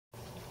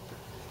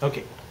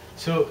Okay,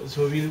 so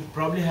we'll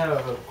probably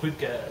have a quick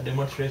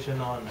demonstration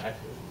on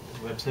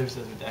web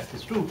services with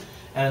Access 2.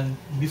 And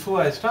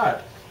before I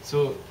start,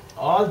 so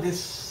all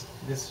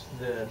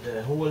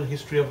the whole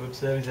history of web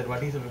service and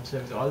what is a web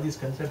service, all these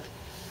concepts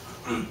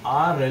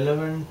are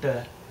relevant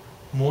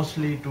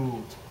mostly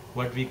to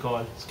what we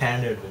call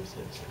standard web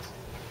services.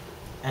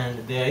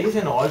 And there is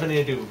an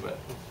alternative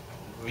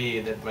way,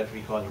 that what we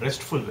call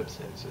RESTful web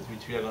services,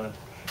 which we are going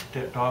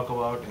to talk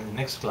about in the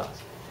next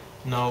class.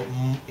 Now,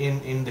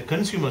 in the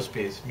consumer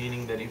space,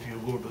 meaning that if you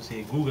go to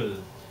say Google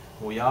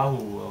or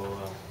Yahoo or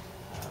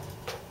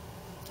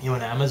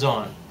even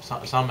Amazon,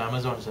 some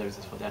Amazon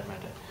services for that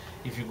matter,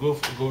 if you go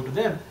to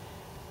them,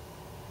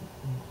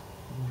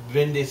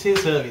 when they say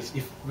service,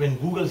 when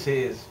Google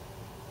says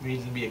we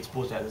will be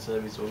exposed as a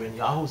service, or when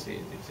Yahoo says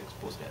it's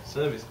exposed as a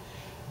service,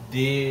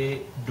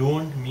 they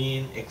don't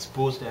mean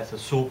exposed as a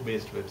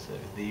SOAP-based web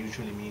service. They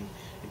usually mean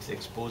it's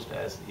exposed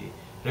as a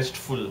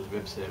RESTful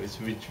web service,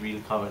 which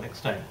we'll cover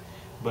next time.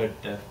 But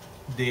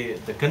the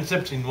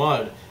concepts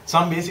involved,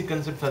 some basic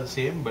concepts are the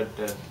same, but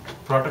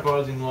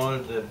protocols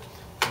involved,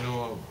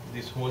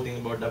 this whole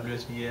thing about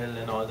WSDL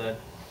and all that,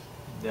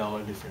 they're all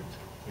different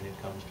when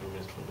it comes to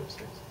RESTful web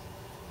services.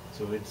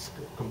 So it's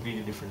a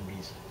completely different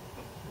beast,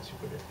 as you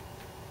put it.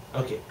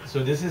 Okay,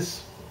 so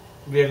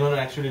we are going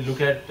to actually look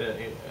at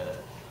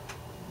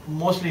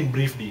mostly in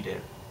brief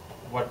detail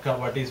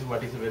what is a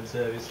web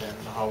service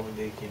and how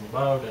they came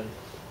about, and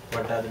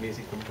what are the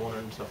basic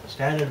components of a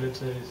standard web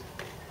service,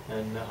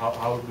 and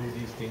how do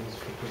these things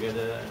fit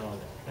together and all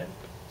that,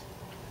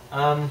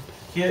 right?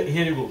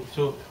 Here you go.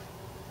 So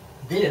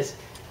this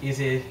is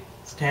a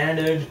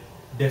standard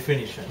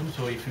definition.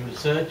 So if you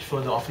search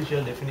for the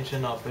official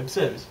definition of web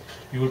service,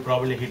 you will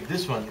probably hit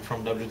this one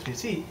from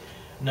W3C.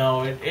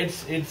 Now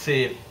it's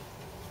a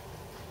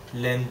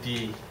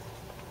lengthy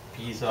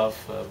piece of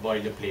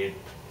boilerplate,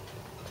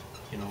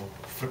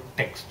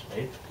 text,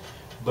 right?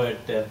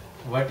 But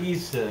what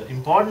is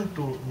important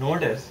to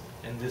notice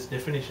in this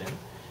definition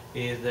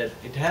is that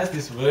it has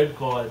this word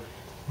called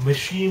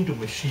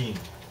machine-to-machine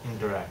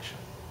interaction,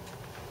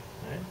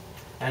 right?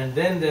 And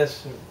then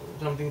there's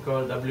something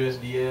called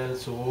WSDL,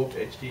 SOAP,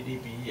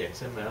 HTTP,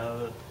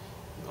 XML,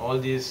 all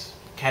these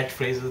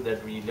catchphrases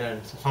that we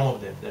learned, some of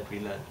them that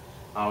we learned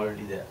are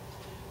already there.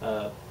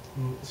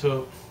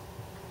 So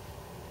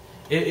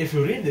if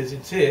you read this,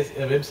 it says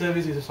a web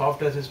service is a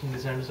software system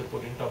designed to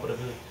support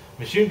interoperable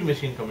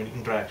machine-to-machine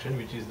interaction,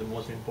 which is the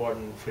most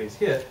important phrase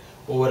here,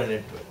 over a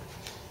network.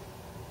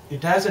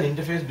 It has an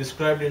interface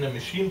described in a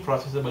machine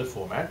processable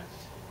format,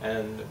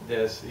 and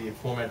there's a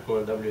format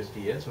called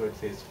WSDL, so it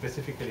says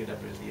specifically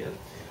WSDL.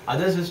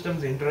 Other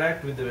systems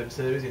interact with the web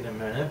service in a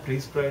manner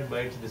prescribed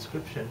by its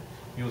description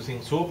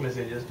using SOAP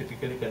messages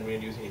typically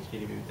conveyed using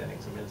HTTP with an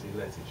XML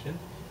serialization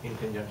in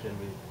conjunction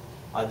with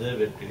other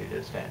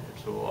web-related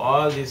standards. So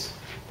all this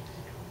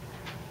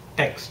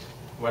text,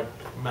 what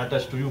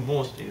matters to you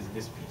most is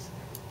this piece,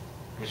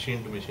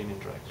 machine-to-machine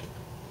interaction,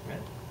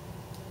 right?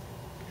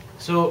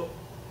 So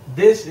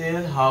this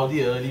is how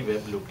the early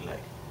web looked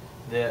like.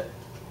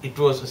 It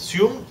was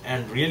assumed,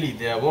 and really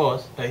there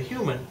was a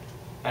human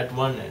at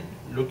one end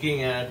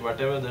looking at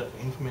whatever the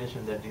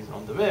information that is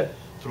on the web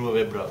through a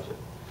web browser.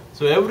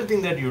 So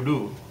everything that you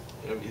do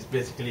is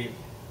basically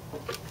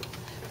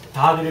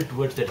targeted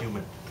towards that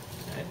human,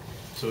 right?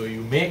 So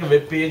you make a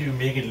web page, you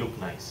make it look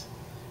nice.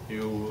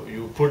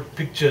 You put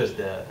pictures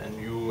there, and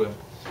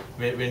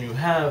when you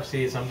have,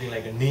 say, something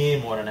like a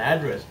name or an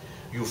address,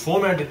 you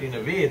format it in a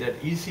way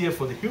that's easier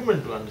for the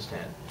human to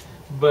understand,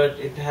 but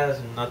it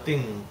has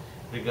nothing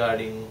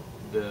regarding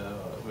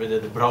whether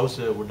the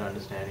browser would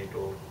understand it,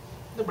 or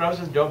the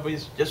browser's job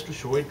is just to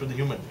show it to the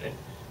human, right?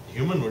 The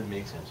human would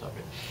make sense of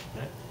it,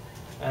 right?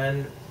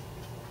 And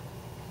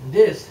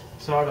this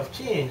sort of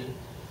changed.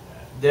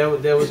 There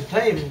was a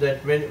time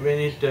that when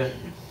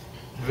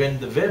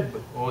the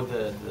web or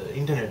the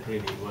internet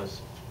really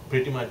was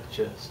pretty much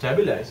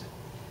stabilized,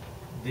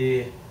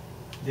 they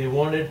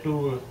wanted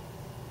to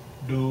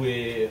do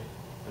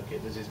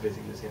this is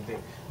basically the same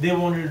thing. They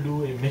wanted to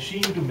do a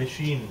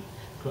machine-to-machine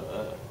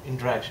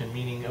interaction,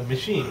 meaning a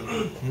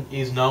machine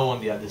is now on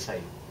the other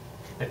side,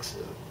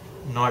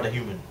 not a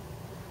human.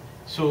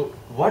 So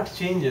what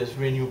changes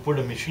when you put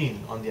a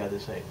machine on the other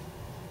side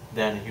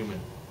than a human?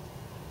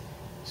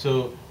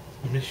 So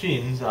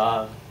machines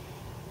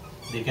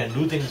they can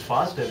do things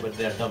faster, but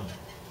they are dumb.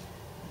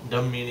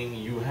 Dumb meaning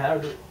you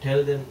have to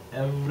tell them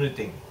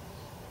everything,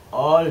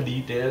 all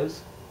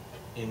details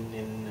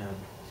in a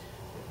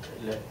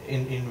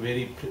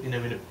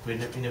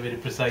very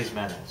precise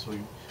manner. So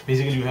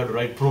basically you have to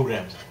write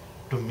programs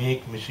to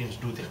make machines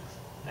do things,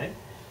 right?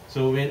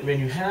 So when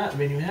you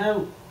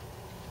have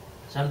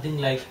something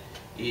like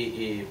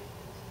a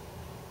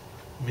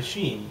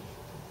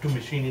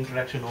machine-to-machine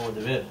interaction over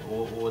the web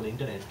or over the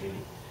internet,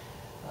 really,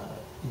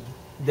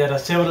 there are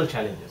several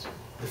challenges.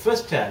 The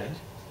first challenge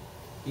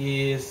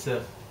is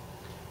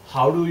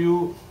how do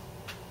you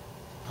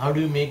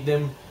make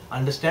them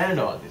understand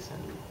all this?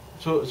 And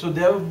so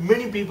there were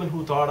many people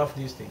who thought of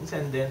these things,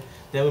 and then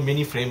there were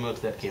many frameworks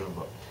that came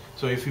about.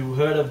 So if you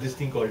heard of this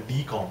thing called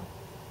DCOM,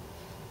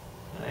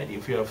 right?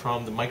 If you are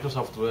from the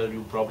Microsoft world,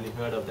 you probably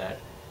heard of that.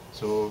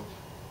 So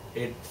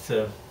it's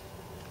a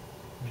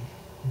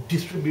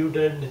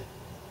distributed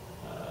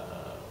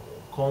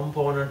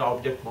component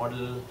object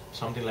model,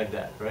 something like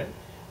that, right?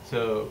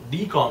 So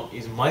DCOM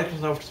is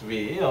Microsoft's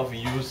way of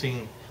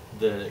using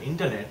the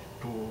internet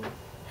to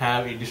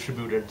have a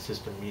distributed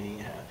system,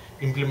 meaning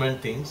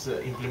implement things,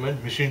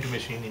 implement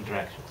machine-to-machine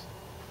interactions,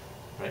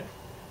 right?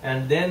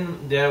 And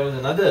then there was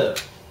another.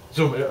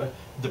 So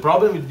the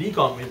problem with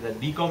DCOM is that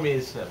DCOM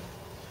is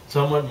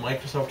somewhat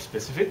Microsoft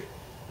specific,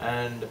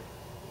 and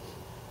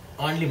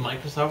only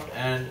Microsoft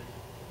and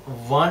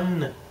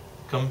one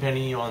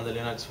company on the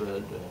Linux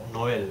world,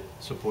 Noel,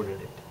 supported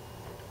it.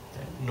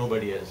 And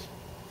nobody else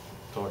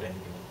thought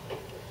anything of it.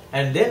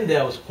 And then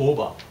there was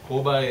COBA.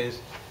 COBA is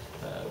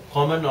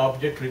Common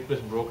Object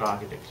Request Broker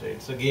Architecture.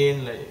 It's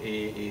again like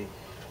a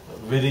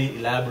very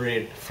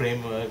elaborate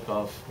framework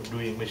of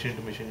doing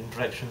machine-to-machine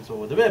interactions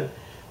over the web.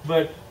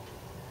 But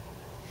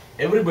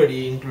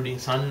everybody, including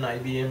Sun,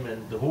 IBM,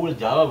 and the whole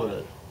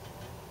Java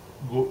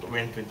world,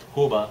 went with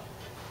COBA,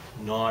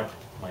 not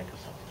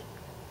Microsoft.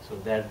 So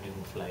that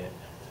didn't fly again.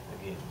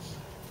 It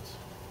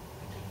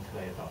didn't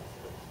fly at all.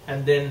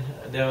 And then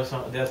there's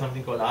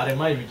something called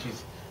RMI, which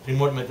is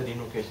Remote Method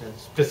Invocation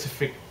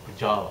specific to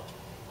Java.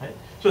 Right?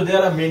 So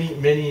there are many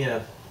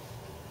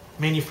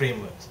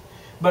frameworks.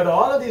 But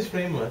all of these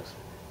frameworks,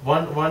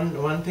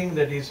 one thing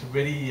that is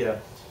very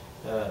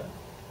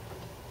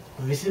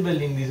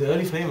visible in these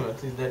early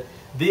frameworks is that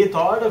they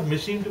thought of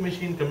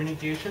machine-to-machine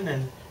communication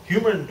and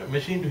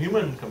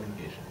machine-to-human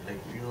communication,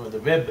 like the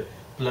web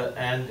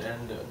and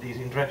these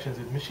interactions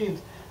with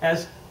machines,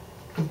 as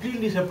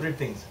completely separate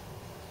things.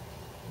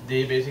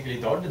 They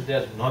basically thought that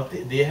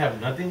they have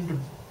nothing to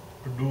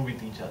do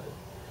with each other.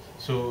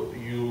 So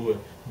you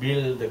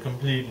build the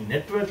complete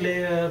network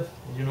layer,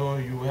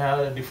 you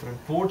have different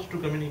ports to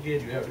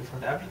communicate, you have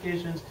different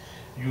applications,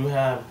 you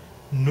have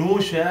no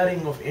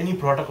sharing of any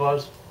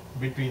protocols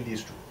between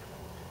these two.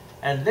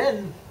 And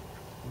then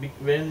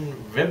when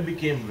web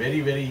became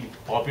very, very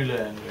popular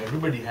and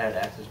everybody had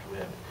access to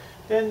web,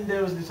 then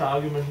there was this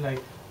argument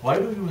like, why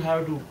do you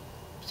have to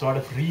sort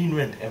of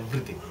reinvent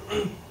everything?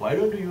 Why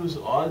don't you use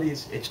all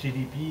these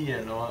HTTP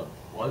and all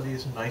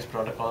these nice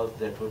protocols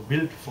that were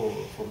built for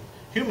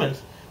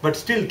humans, but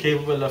still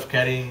capable of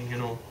carrying,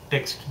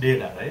 text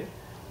data, right?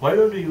 Why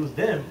don't you use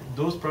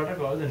those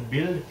protocols, and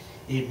build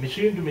a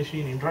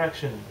machine-to-machine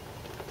interaction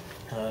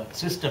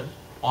system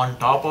on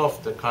top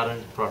of the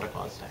current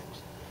protocol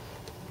stacks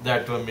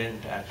that were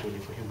meant actually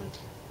for humans?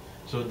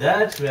 So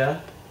that's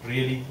where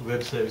really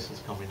web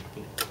services come into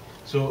play.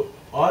 So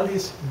all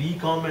these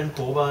DCOM and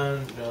COBA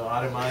and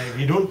RMI,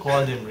 we don't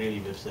call them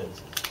really web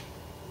services.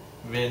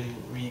 When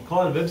we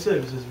call web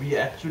services, we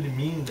actually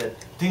mean that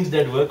things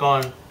that work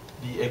on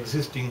the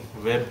existing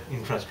web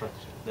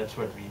infrastructure. That's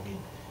what we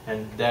mean.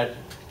 And that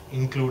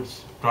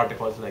includes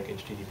protocols like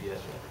HTTP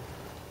as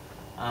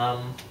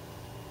well.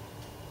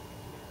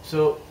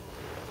 So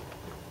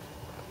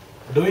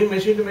doing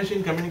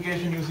machine-to-machine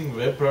communication using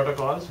web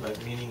protocols, like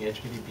meaning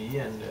HTTP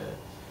and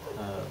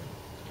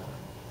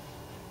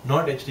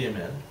not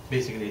HTML,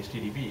 basically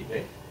HTTP,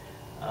 right?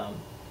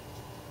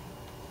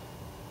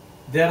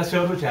 There are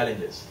several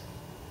challenges.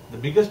 The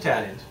biggest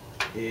challenge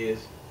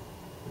is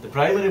the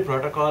primary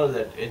protocol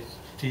that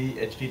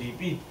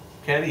HTTP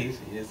carries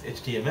is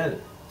HTML.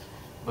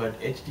 But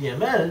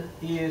HTML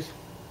is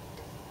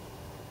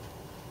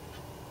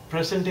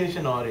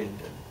presentation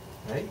oriented,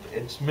 right?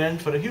 It's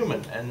meant for a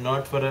human and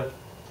not for a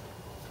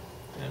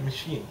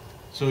machine.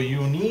 So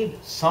you need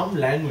some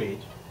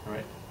language,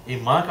 right? A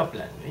markup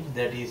language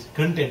that is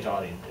content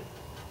oriented.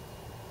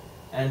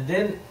 And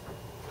then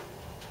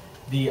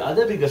the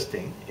other biggest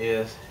thing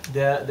is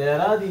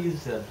there are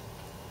these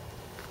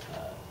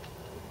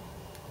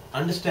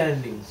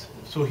understandings.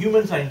 So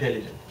humans are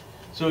intelligent.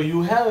 So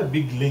you have a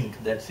big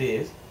link that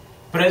says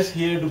press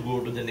here to go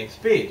to the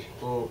next page,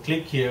 or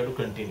click here to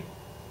continue.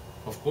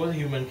 Of course a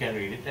human can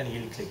read it and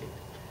he'll click it.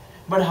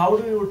 But how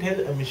do you tell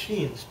a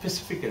machine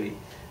specifically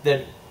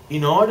that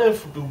in order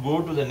to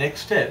go to the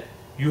next step,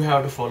 you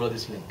have to follow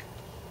this link?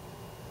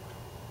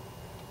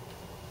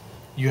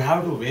 You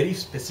have to very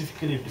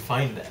specifically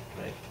define that,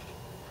 right?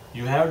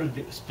 You have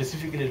to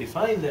specifically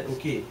define that,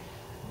 okay,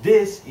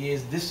 this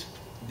is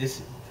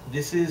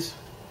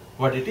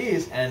what it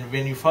is, and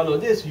when you follow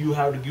this, you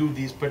have to give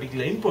these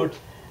particular inputs,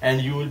 and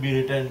you will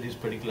be returned these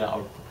particular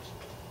outputs.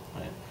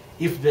 Right?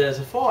 If there's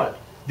a fault,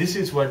 this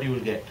is what you will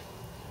get.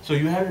 So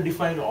you have to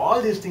define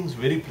all these things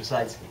very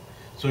precisely.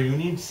 So you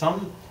need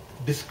some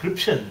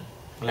description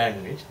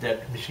language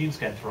that machines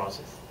can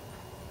process.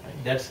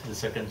 Right? That's the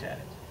second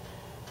challenge.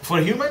 For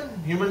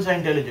humans are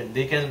intelligent.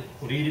 They can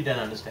read it and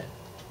understand.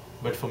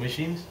 But for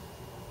machines,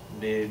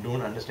 they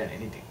don't understand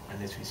anything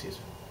unless we say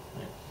so.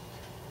 Right?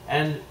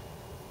 And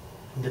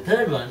the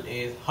third one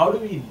is, how do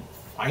we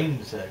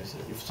find services?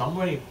 If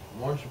somebody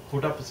wants to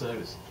put up a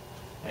service,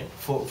 right?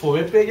 For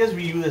web pages,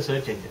 we use a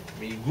search engine.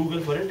 We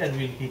Google for it and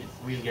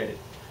we'll get it.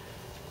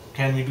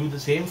 Can we do the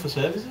same for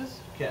services?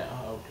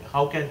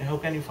 How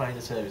can you find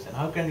a service, and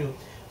how can you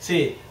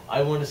say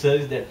I want a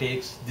service that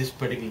takes this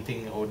particular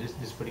thing or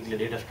this particular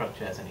data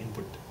structure as an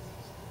input,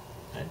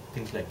 right?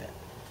 Things like that.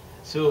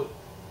 So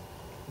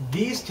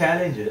these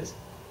challenges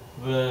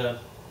were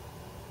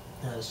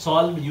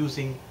solved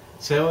using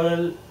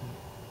several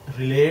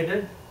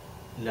related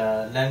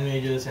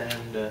languages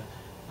and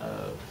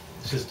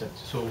systems.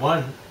 So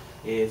one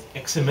is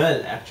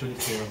XML actually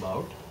came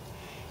about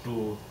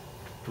to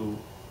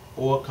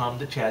overcome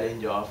the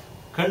challenge of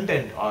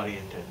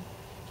content-oriented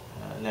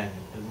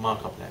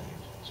markup language.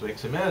 So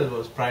XML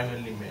was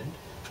primarily meant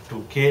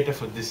to cater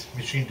for this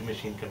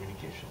machine-to-machine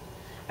communication.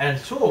 And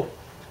SOAP,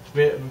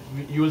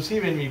 you will see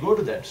when we go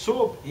to that,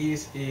 SOAP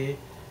is a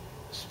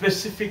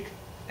specific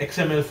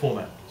XML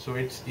format. So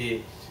it's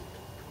a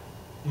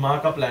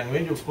markup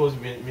language. Of course,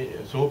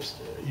 SOAP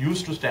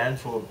used to stand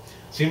for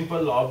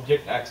Simple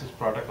Object Access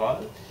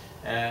Protocol.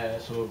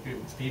 So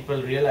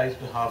people realized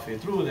halfway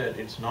through that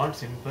it's not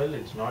simple,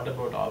 it's not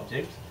about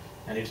objects,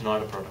 and it's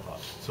not a protocol.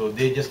 So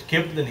they just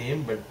kept the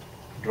name but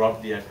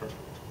dropped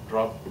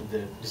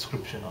the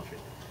description of it.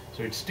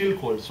 So it's still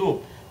called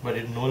SOAP, but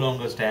it no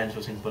longer stands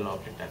for Simple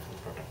Object Access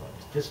Protocol.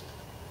 It's just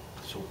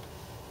SOAP.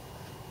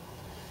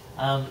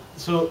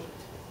 So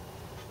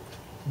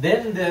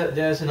then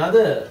there's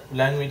another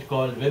language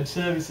called Web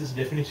Services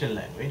Definition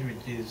Language,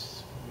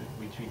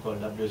 which we call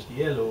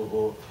WSDL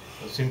or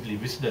simply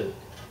WSDL.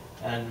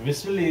 And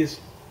WSDL is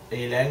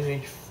a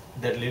language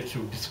that lets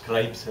you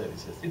describe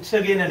services. It's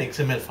again an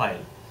XML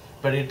file,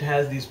 but it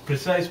has these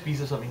precise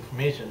pieces of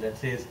information that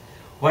says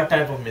what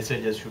type of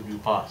messages should you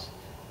pass,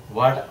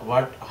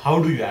 how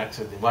do you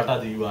access them, what are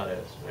the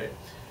URLs, right?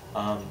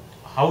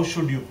 How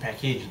should you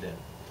package them?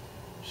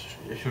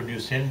 Should you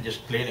send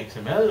just plain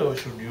XML, or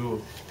should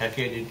you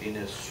package it in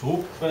a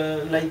SOAP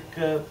like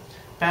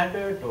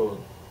packet, or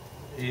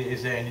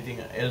is there anything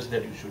else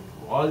that you should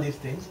do? All these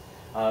things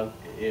are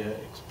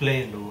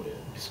explained or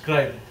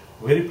described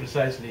very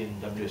precisely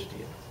in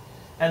WSDL.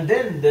 And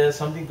then there's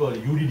something called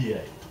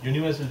UDDI,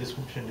 Universal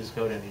Description,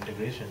 Discovery and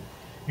Integration.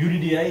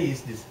 UDDI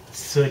is this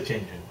search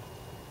engine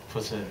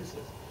for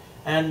services.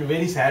 And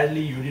very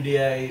sadly,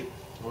 UDDI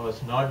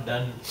was not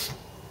done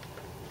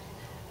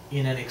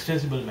in an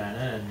extensible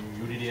manner, and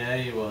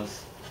UDDI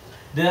was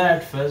there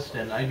at first,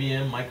 and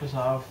IBM,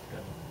 Microsoft,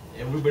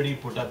 everybody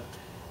put up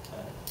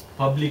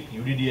public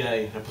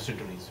UDDI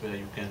repositories where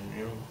you can,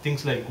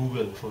 things like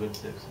Google for web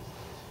services.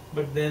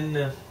 But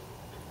then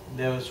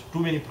there was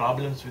too many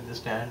problems with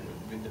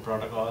the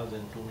protocols,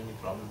 and too many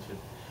problems with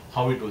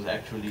how it was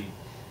actually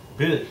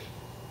built,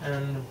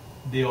 and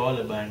they all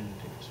abandoned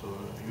it. So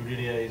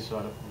UDDI is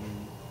sort of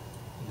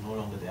no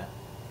longer there.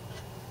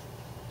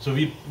 So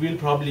we'll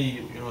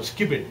probably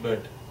skip it, but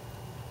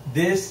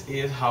this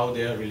is how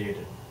they are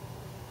related.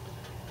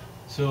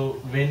 So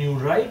when you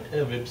write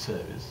a web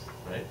service,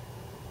 right,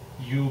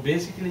 you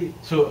basically,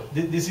 so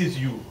this is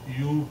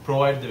you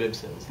provide the web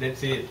service. Let's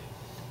say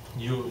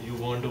you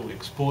want to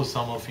expose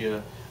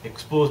your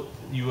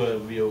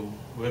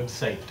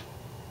website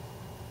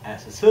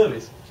as a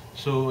service,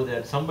 so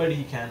that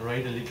somebody can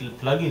write a little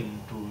plugin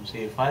to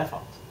say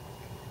Firefox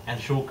and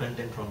show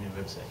content from your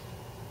website,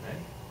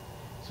 right?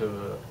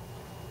 So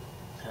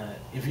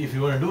if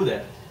you want to do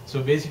that,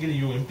 so basically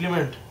you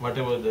implement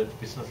whatever the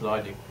business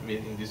logic.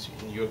 In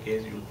your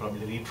case, you'll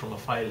probably read from a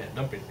file and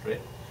dump it, right?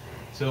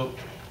 So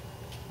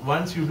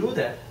once you do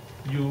that,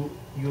 you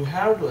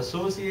have to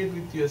associate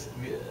with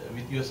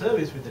your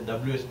service with the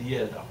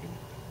WSDL document.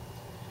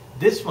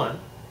 This one,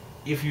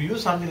 if you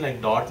use something like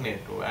 .NET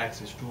or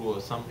Access 2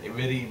 or some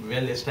very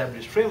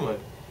well-established framework,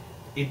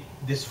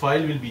 this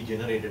file will be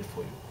generated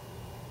for you.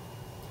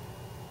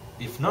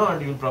 If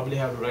not, you'll probably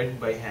have to write it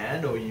by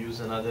hand or use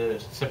another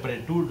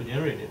separate tool to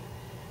generate it,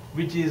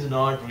 which is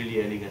not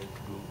really elegant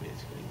to do,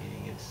 basically,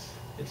 meaning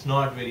it's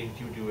not very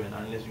intuitive, and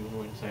unless you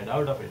know inside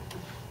out of it,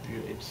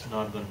 it's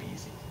not going to be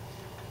easy.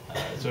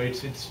 So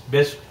it's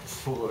best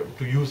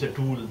to use a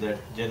tool that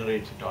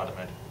generates it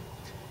automatically.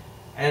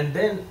 And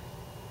then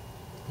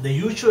the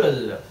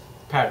usual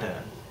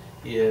pattern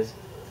is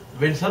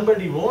when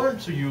somebody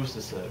wants to use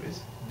the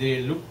service,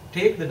 they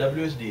take the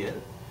WSDL,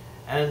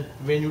 and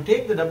when you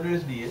take the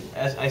WSDL,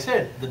 as I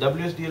said, the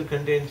WSDL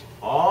contains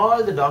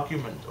all the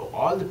documents or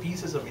all the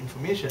pieces of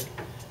information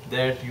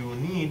that you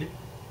need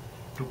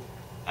to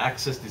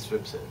access this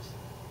web service.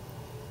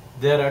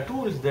 There are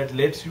tools that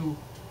lets you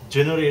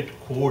generate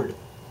code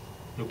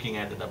looking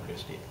at the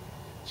WSDL.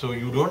 So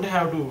you don't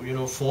have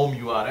to form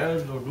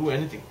URLs or do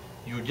anything.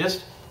 You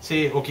just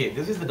say, okay,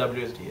 this is the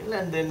WSDL,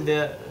 and then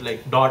they're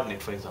like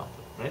 .NET, for example,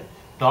 right?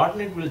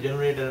 .NET will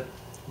generate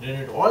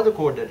all the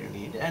code that you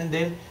need, and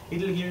then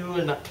it will give you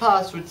a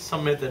class with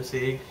some method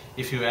saying,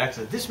 if you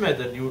access this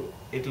method,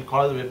 it will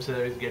call the web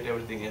service, get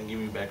everything, and give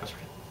you back a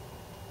string.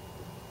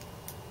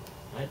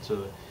 Right?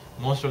 So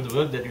most of the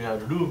work that you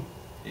have to do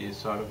is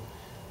sort of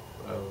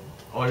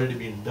already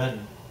been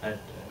done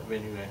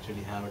when you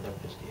actually have a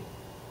WSDL.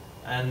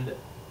 And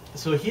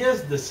so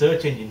here's the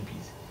search engine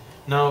piece.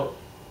 Now,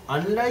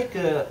 unlike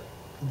the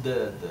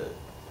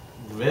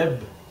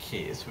web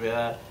case,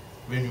 where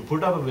when you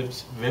put up a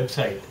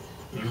website,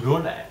 you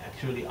don't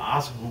actually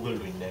ask Google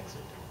to index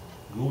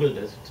it. Google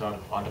does it sort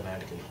of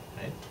automatically,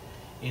 right?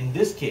 In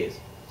this case,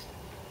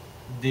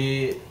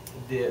 the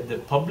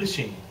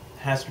publishing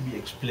has to be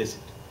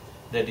explicit.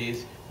 That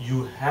is,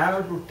 you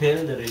have to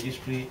tell the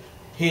registry,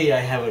 hey, I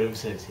have a web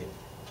service here.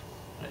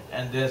 Right?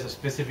 And there's a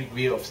specific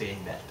way of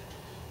saying that.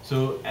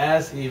 So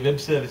as a web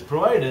service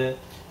provider,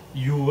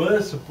 you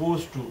were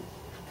supposed to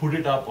put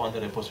it up on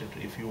the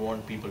repository if you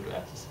want people to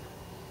access it.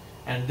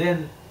 And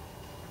then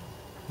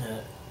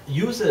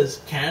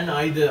users can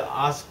either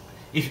ask,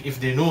 if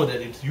they know that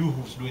it's you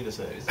who's doing the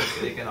service,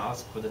 they can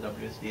ask for the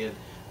WSDL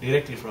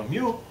directly from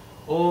you,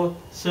 or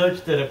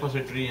search the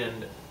repository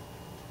and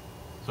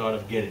sort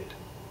of get it,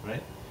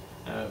 right?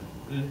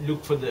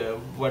 Look for the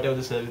whatever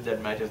the service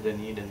that matches their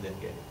need and then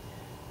get it.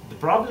 The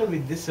problem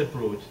with this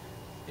approach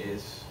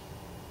is,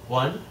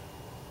 one,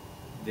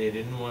 they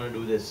didn't want to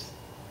do this.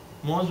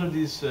 Most of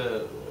these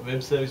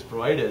web service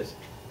providers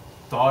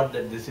thought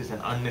that this is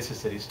an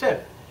unnecessary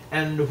step,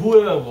 and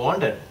whoever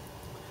wanted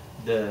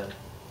the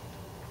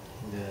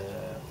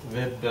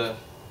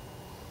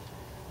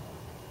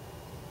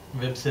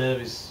web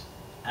service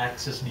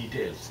access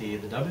details, say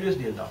the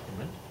WSDL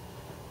document,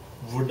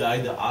 would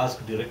either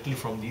ask directly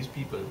from these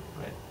people,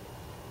 right,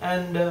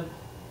 and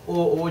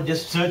or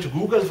just search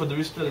Google for the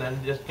WSDL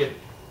and just get it,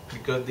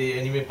 because they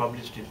anyway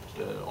published it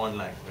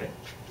online, right?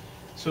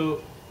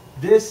 So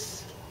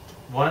this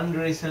one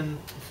reason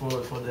for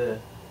the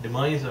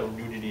demise of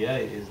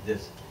UDDI is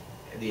this,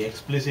 the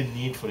explicit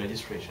need for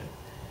registration.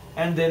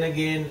 And then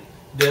again,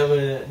 there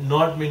were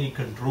not many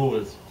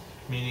controls,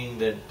 meaning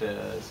that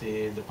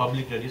say the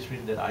public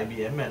registries that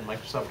IBM and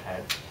Microsoft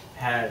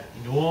had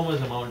enormous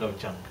amount of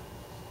junk,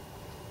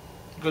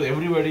 because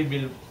everybody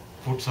will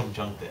put some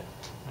junk there.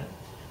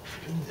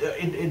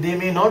 Right? They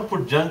may not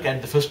put junk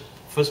at the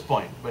first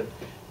point, but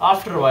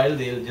after a while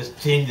they'll just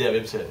change their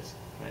web service,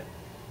 right?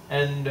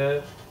 And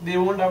they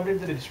won't update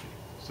the registry.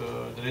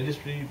 So the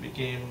registry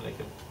became like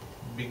a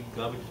big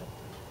garbage dump.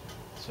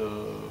 So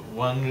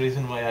one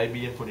reason why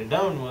IBM put it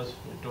down was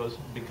it was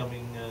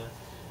becoming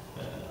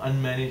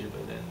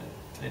unmanageable,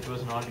 and it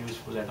was not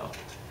useful at all.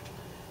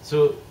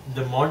 So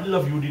the model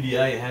of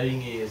UDDI,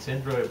 having a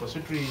central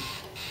repository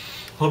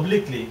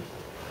publicly,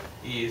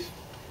 is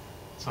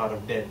sort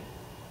of dead.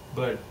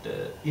 But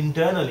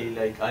internally,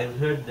 like I've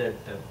heard that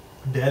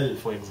Dell,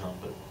 for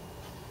example,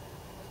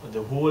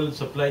 the whole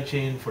supply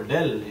chain for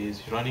Dell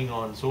is running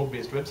on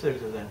SOAP-based web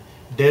services, and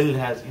Dell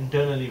has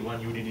internally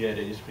one UDDI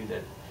registry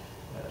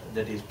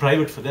that is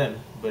private for them,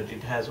 but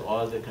it has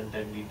all the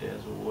contact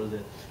details of all the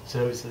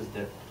services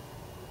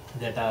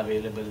that are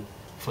available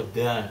for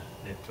their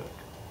network.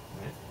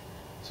 Right?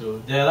 So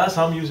there are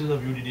some uses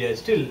of UDDI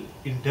still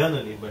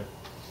internally, but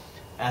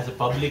as a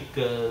public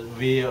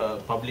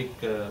public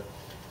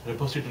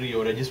repository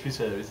or registry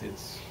service,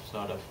 it's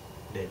sort of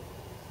dead.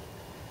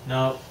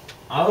 Now,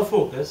 our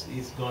focus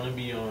is going to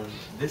be on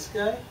this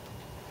guy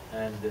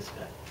and this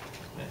guy.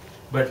 Right?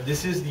 But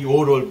this is the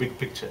overall big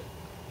picture.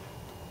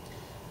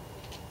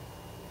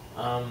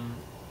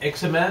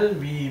 XML,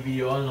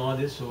 we all know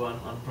this, so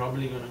I'm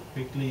probably going to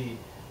quickly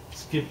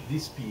skip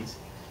this piece.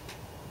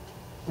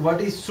 What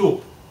is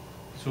SOAP?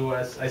 So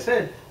as I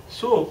said,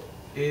 SOAP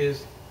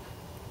is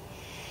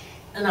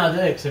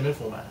another XML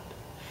format,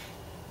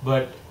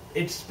 but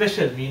it's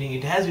special, meaning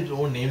it has its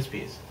own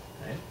namespace.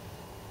 Right?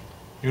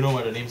 You know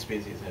what a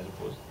namespace is, I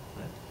suppose.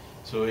 Right?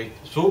 So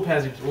SOAP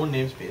has its own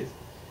namespace,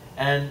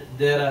 and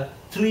there are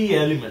three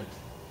elements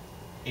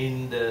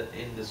in the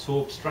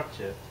SOAP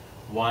structure.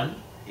 One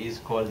is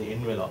called the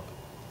envelope.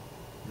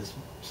 The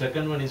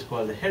second one is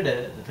called the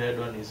header. The third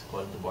one is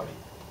called the body.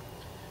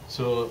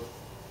 So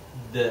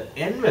the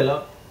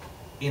envelope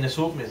in a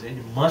SOAP message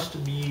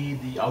must be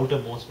the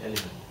outermost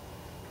element.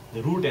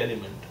 The root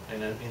element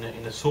in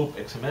a SOAP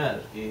XML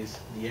is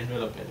the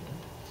envelope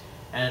element.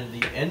 And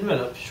the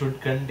envelope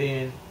should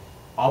contain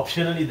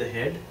optionally the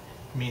head,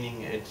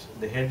 meaning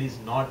the head is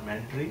not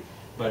mandatory,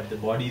 but the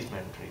body is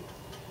mandatory.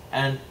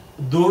 And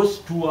those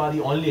two are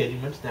the only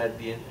elements that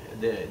the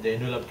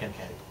envelope can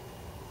carry.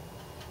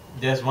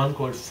 There's one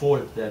called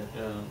fold that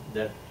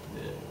the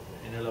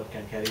envelope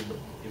can carry, but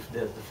if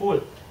there's the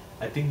fold,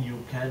 I think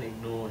you can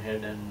ignore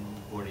head and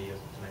body or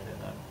something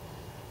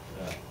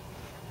like that.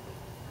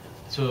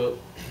 So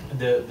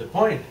the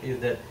point is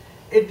that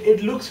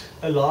it looks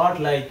a lot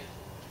like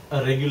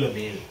a regular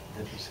mail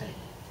that you send,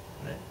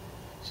 right?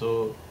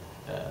 So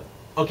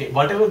okay,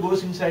 whatever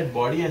goes inside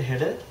body and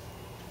header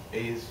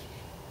is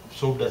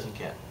SOAP doesn't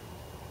care.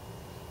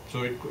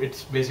 So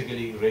it's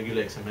basically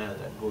regular XML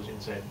that goes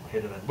inside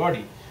header and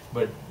body,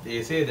 but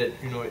they say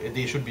that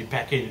they should be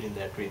packaged in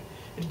that way.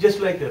 It's just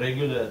like a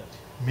regular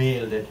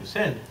mail that you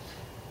send.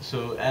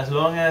 So as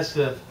long as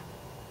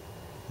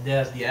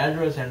there's the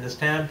address and the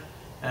stamp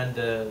and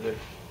the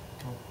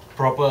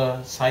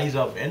proper size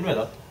of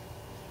envelope,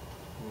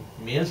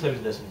 mail service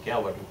doesn't care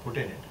what you put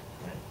in it.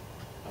 Right?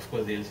 Of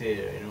course, they'll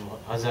say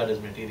hazardous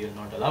material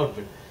not allowed,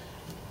 but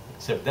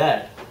except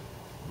that,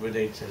 whether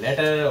it's a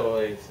letter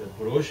or it's a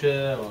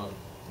brochure or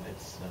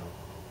it's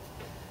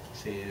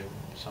say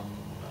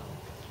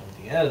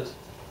something else,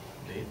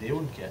 they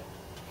wouldn't care.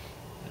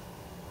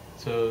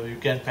 So you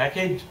can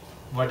package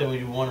whatever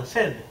you want to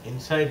send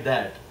inside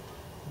that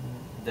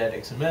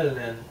XML,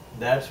 and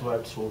that's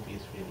what SOAP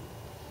is really.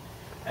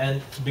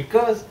 And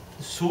because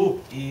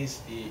SOAP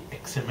is a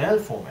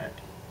XML format,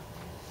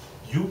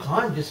 you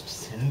can't just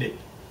send it,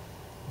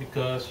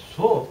 because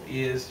SOAP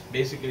is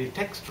basically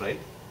text, right?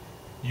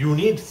 You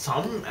need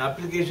some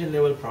application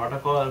level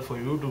protocol for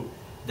you to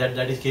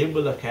that is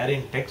capable of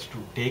carrying text to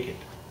take it.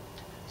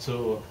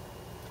 So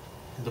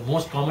the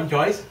most common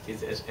choice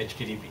is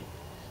HTTP.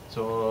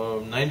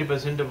 So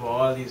 90% of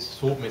all these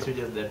SOAP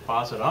messages that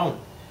pass around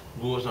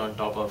goes on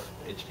top of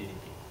HTTP.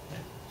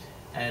 Right?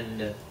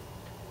 And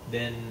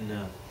then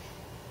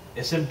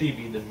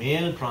SMTP, the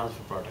mail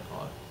transfer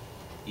protocol,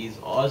 is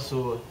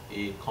also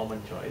a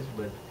common choice,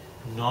 but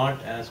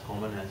not as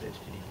common as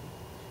HTTP.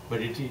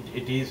 But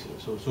it is,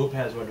 so SOAP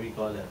has what we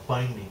call a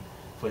binding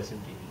for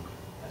SMTP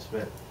as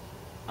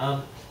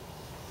well.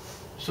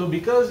 So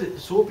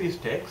because SOAP is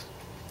text,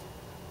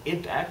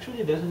 it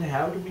actually doesn't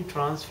have to be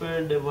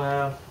transferred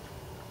via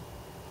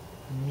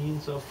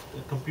means of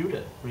a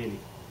computer, really.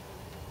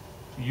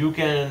 You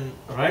can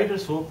write a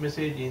SOAP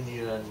message in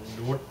your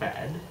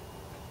notepad,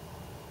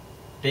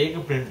 take a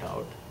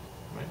printout,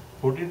 right,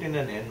 put it in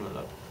an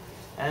envelope,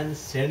 and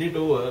send it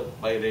over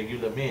by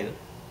regular mail.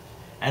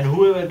 And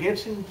whoever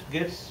gets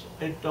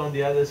it on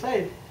the other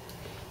side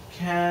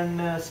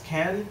can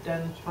scan it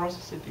and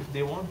process it if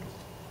they want to.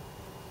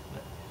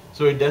 Right.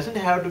 So it doesn't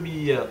have to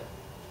be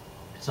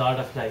sort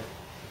of like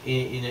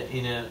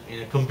in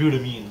a computer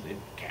means. It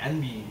can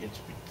be, it's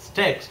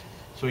text,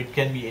 so it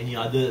can be any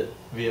other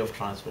way of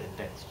transferring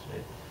text.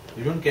 Right?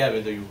 You don't care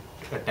whether you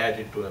attach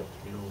it to a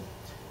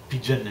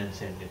pigeon and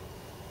send it.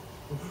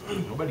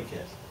 Nobody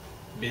cares,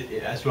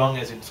 as long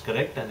as it's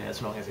correct and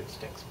as long as it's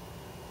text.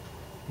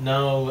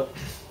 Now,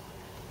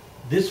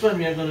 this one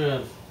we are going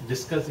to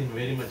discuss in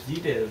very much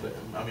detail, but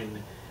I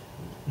mean,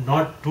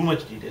 not too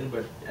much detail,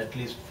 but at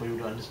least for you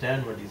to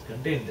understand what is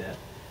contained there.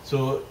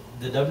 So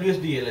the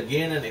WSDL,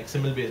 again an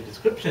XML based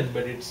description,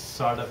 but it's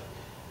sort of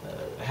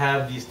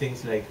have these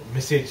things like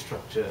message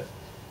structure,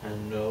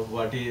 and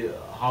what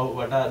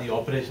are the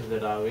operations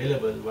that are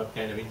available, what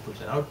kind of inputs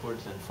and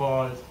outputs and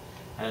false,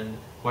 and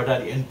what are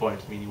the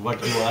endpoints, meaning what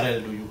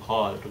URL do you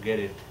call to get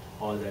it,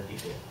 all that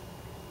detail.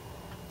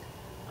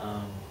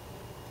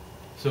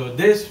 So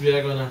this we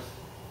are gonna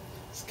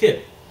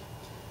skip,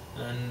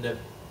 and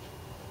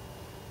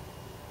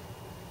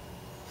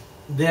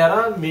there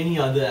are many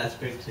other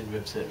aspects in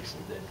web services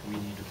that we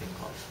need to think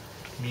of.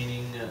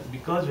 Meaning,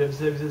 because web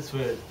services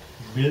were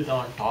built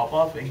on top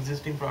of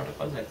existing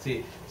protocols, like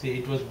say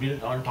it was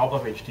built on top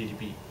of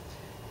HTTP.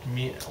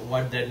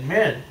 What that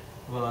meant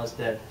was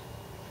that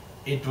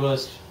it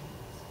was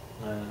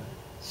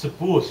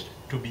supposed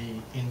to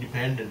be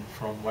independent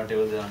from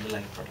whatever the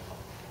underlying protocol.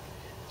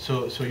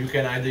 So you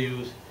can either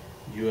use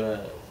your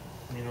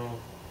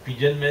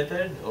pigeon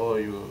method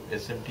or your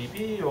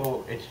SMTP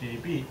or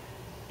HTTP.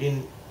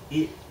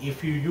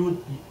 If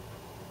you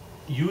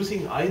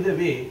using either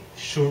way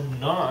should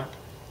not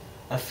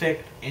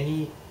affect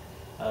any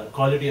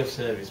quality of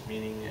service,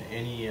 meaning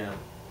any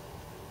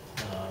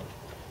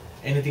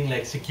anything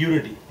like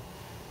security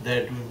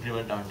that you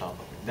implement on top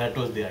of it. That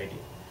was the idea.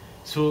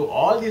 So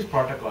all these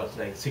protocols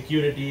like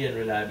security and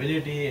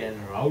reliability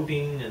and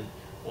routing and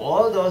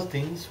all those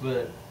things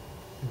were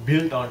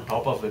built on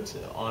top of it,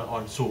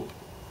 on SOAP.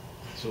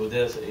 So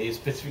there's a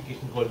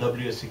specification called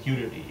WS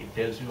security. It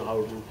tells you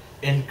how to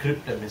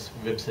encrypt a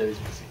web service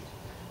message.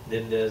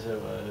 Then there's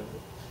a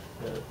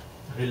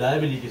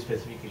reliability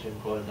specification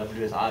called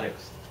WSRX,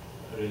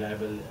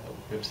 reliable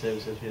web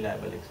services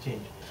reliable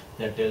exchange,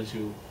 that tells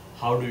you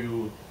how do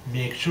you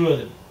make sure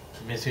that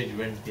message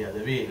went the other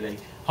way, like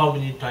how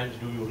many times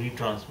do you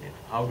retransmit,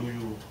 how do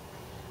you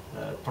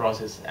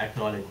process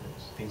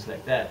acknowledgements, things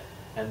like that.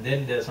 And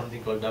then there's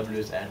something called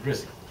WS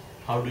addressing.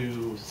 How do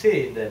you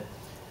say that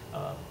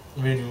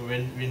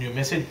when your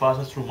message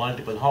passes through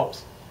multiple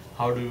hops,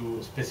 how do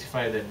you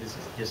specify that this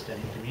is just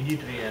an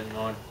intermediary and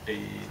not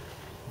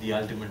the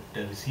ultimate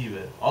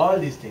receiver? All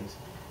these things,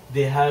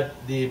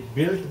 they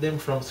built them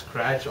from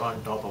scratch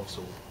on top of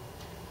SOAP,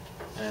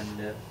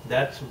 and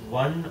that's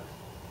one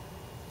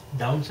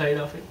downside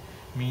of it.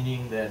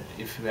 Meaning that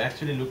if you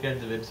actually look at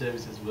the web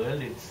services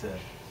world, it's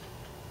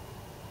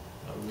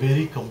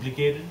very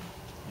complicated,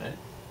 right?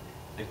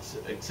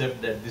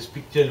 Except that this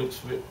picture looks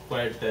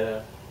quite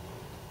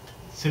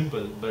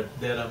simple, but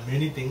there are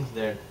many things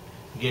that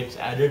gets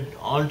added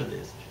onto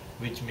this,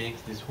 which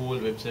makes this whole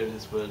web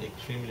services world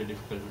extremely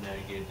difficult to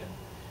navigate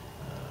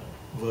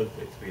and work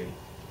with, really.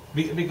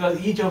 Because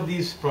each of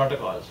these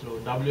protocols, so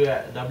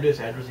WS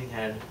addressing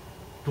had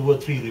 2 or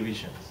 3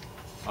 revisions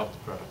of the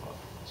protocol.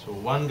 So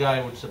one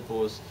guy would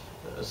support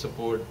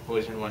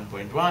version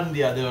 1.1,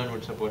 the other one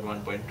would support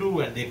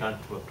 1.2, and they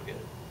can't work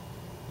together.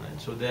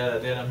 Right? So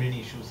there are many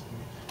issues.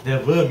 There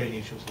were many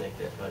issues like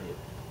that earlier.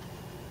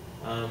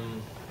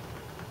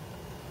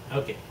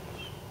 Okay.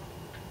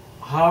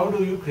 How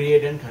do you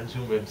create and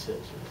consume web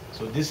services?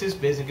 So this is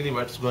basically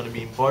what's going to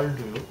be important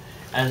to you,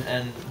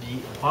 and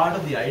the part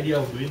of the idea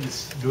of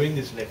doing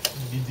these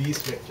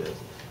lectures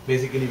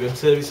basically web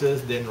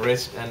services, then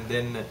REST, and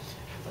then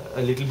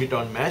a little bit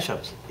on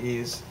mashups,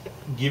 is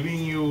giving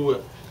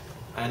you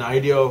an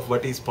idea of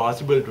what is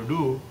possible to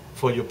do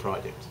for your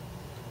projects.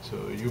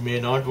 So you may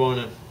not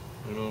want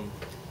to,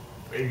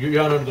 you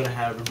are not going to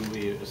have to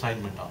do an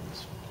assignment on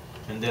this,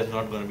 and there's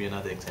not going to be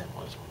another exam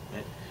also,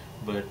 right?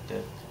 But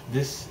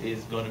this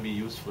is going to be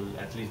useful,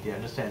 at least the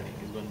understanding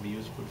is going to be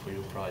useful for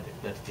your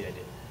project. That's the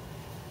idea.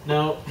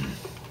 Now,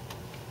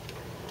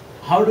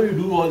 how do you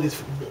do all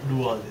this?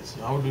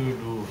 How do you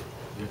do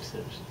web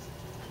services?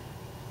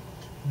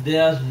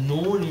 There's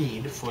no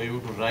need for you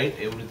to write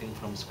everything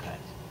from scratch.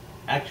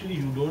 Actually,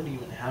 you don't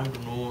even have to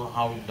know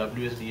how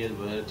WSDL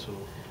works, or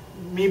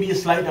maybe a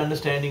slight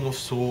understanding of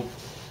SOAP,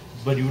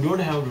 but you don't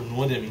have to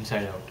know them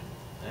inside out.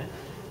 Right?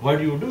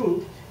 What you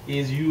do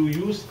is you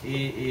use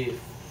a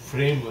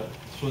framework.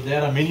 So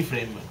there are many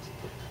frameworks.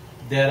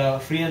 There are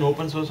free and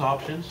open source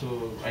options.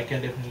 So I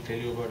can definitely tell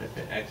you about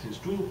Axis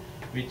 2,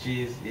 which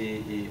is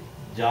a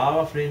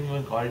Java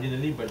framework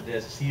originally, but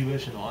there's a C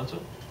version also.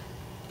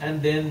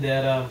 And then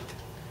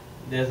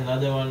there's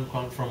another one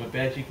from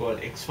Apache called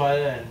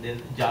Xfire, and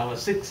then Java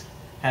 6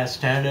 has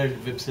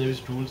standard web service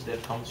tools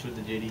that comes with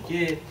the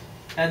JDK.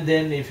 And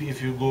then if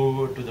you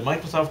go to the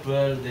Microsoft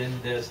world, then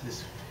there's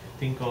this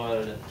thing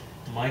called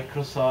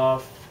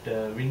Microsoft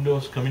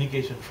Windows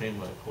Communication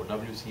Framework, or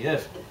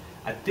WCF.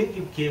 I think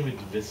it came with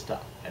Vista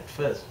at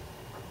first.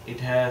 It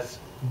has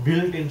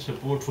built-in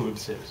support for web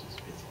services,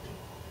 basically.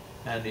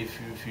 And if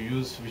you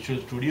use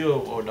Visual Studio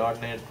or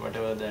 .NET,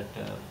 whatever that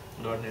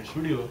 .NET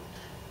Studio,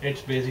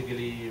 it's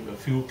basically a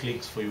few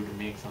clicks for you to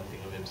make something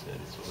a web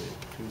service, or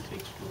a few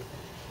clicks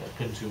to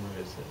consume a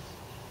web service.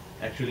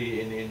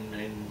 Actually, in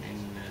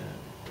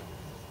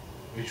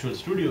Visual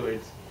Studio,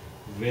 it's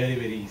very,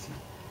 very easy.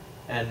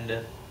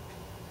 And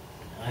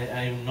I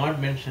have not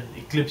mentioned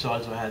Eclipse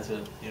also has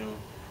a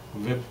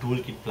Web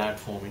Toolkit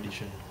Platform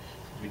Edition,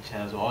 which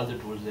has all the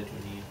tools that you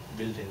need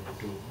built in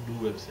to do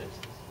web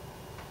services.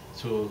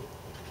 So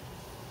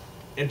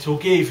it's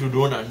okay if you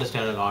don't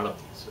understand a lot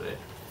of these, right?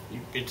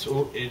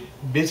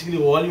 Basically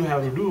all you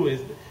have to do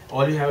is,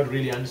 all you have to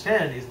really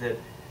understand is that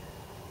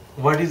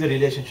what is the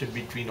relationship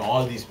between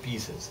all these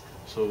pieces.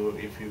 So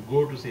if you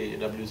go to say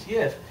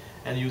WCF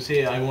and you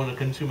say I want to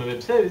consume a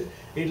web service,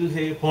 it will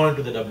say point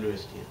to the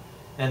WSDL.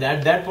 And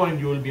at that point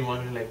you will be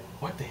wondering like,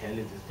 what the hell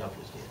is this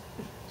WSDL?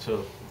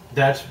 So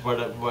that's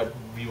what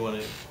we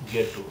want to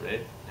get to,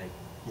 right? Like,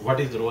 what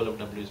is the role of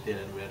WSDL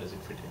and where does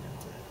it fit in and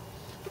all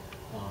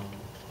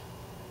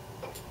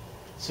that.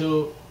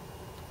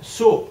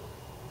 So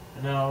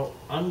now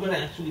I'm going to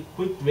actually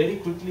very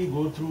quickly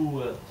go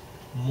through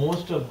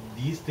most of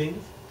these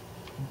things.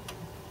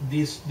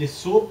 This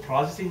SOAP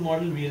processing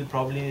model, we'll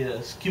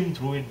probably skim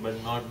through it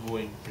but not go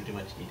in pretty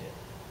much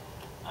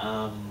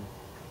detail.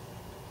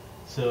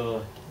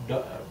 So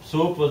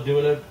SOAP was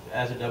developed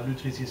as a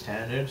W3C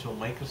standard, so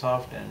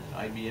Microsoft and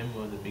IBM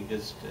were the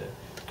biggest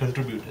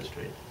contributors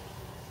to it.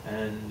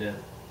 And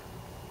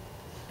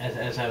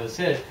as I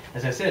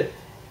said,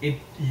 it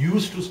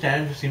used to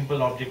stand for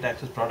Simple Object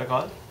Access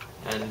Protocol,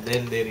 and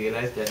then they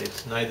realized that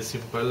it's neither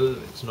simple,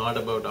 it's not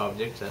about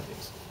objects, and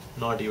it's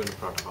not even a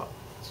protocol.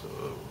 So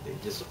they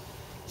just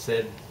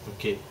said,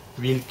 okay,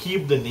 we'll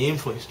keep the name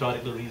for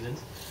historical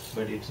reasons,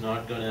 but it's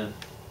not gonna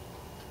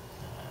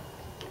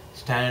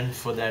stand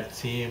for that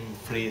same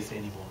phrase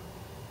anymore.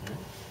 Right?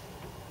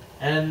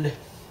 And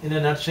in a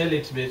nutshell,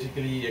 it's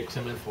basically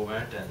XML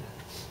format, and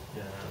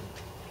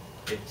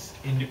it's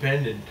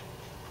independent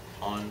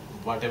on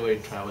whatever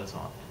it travels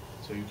on.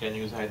 So you can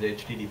use either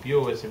HTTP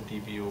or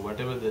SMTP or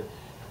whatever the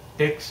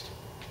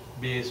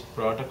text-based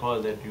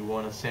protocol that you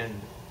want to send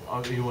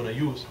or you want to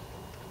use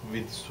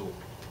with SOAP.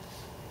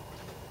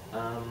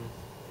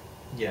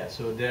 Yeah,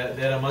 so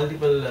there are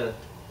multiple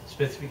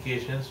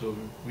specifications, so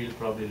we'll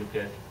probably look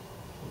at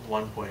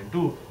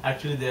 1.2.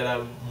 Actually, there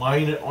are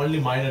only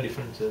minor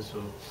differences,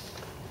 so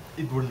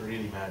it wouldn't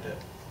really matter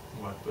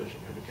what version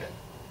you look at.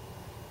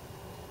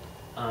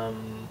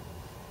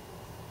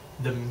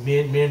 The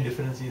main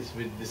difference is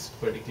with this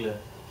particular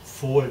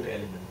fold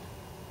element.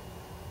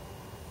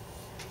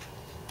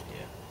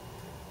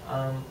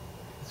 Yeah.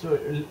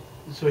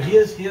 So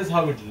here's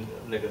how it,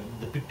 like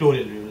the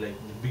pictorial view, like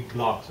the big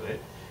blocks, right?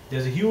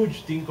 There's a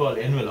huge thing called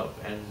envelope,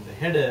 and the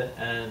header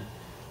and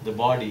the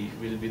body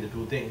will be the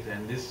two things,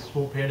 and this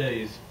SOAP header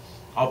is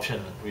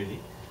optional really.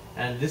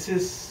 And this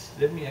is,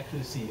 let me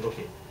actually see,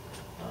 okay.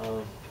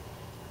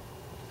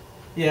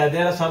 Yeah,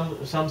 there are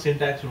some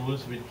syntax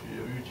rules which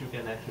you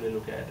can actually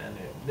look at, and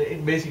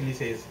it basically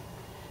says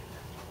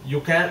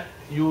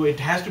it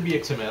has to be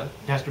XML,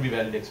 it has to be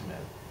valid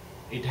XML,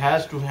 it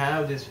has to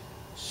have this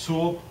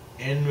SOAP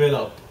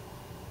envelope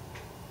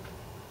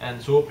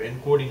and SOAP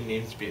encoding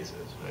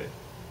namespaces, right?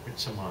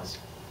 It's a must.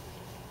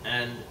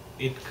 And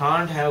it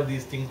can't have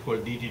these things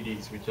called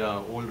DTDs, which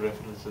are old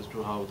references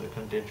to how the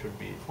content should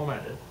be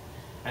formatted,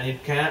 and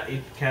it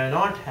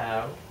cannot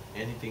have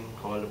anything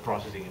called a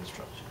processing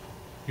instruction.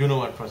 You know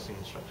what processing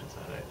instructions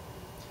are,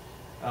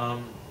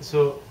 right?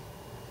 So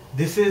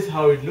this is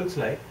how it looks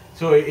like.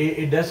 So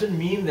it doesn't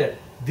mean that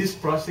this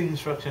processing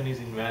instruction is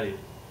invalid.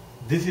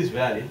 this is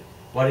valid,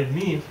 what it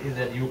means is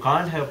that you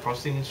can't have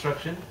processing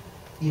instruction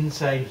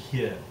inside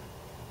here.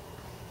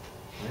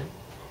 Right?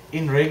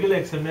 In regular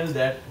XML,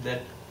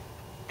 that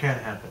can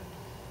happen,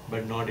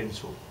 but not in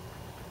SOAP.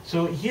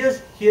 So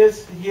here's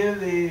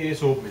a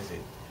SOAP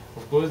message.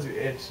 Of course,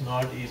 it's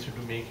not easy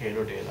to make head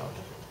or tail out of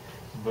it.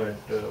 But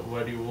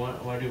what you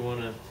want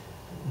to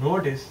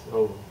notice.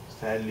 Oh,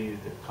 sadly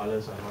the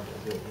colors are not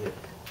here.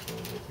 So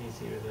let me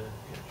see whether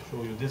I can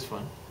show you this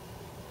one.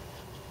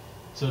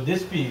 So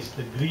this piece,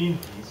 the green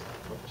piece,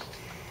 oops,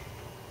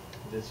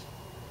 this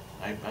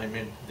I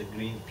meant the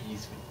green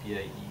piece with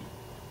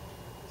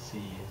P-I-E-C,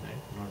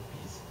 right? Not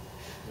piece.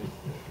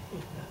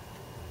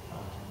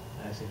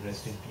 As in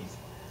rest in peace.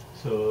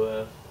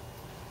 So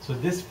so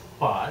this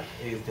part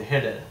is the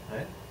header,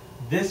 right?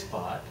 This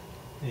part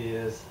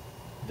is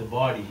the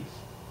body,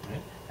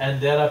 right?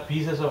 And there are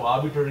pieces of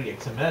arbitrary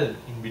XML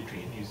in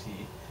between, you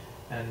see,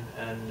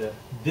 and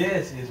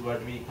this is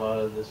what we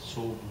call the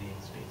SOAP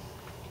namespace,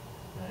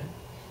 right?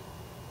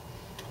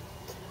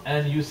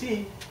 And you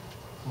see,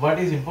 what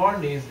is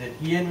important is that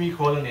env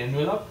colon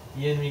envelope,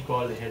 env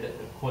colon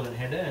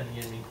header, and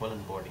env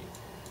colon body,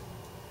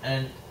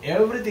 and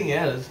everything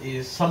else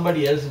is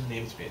somebody else's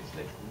namespace.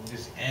 Like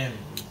this M,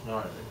 it's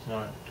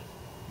not.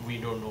 We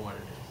don't know what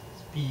it is.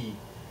 It's P,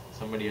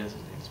 somebody else's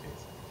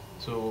namespace.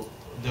 So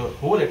the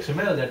whole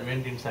XML that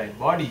went inside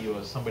body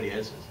was somebody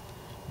else's,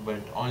 but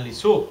only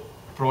SOAP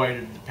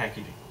provided the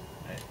packaging,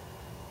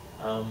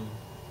 right?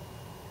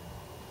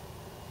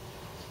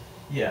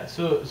 Yeah.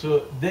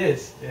 So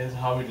this is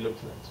how it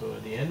looks like. So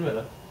the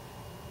envelope,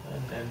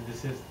 and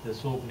this is the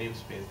SOAP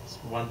namespace. It's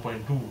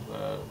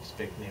 1.2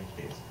 spec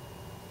namespace.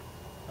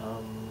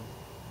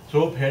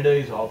 SOAP header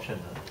is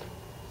optional,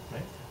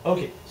 right?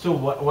 Okay, so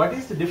what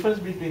is the difference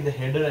between the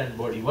header and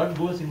body? What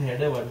goes in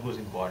header, what goes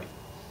in body?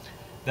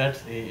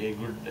 That's a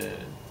good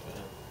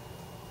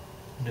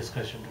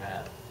discussion to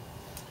have.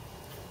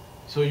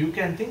 So you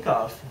can think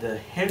of the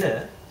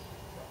header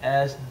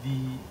as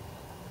the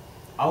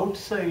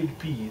outside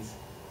piece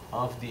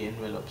of the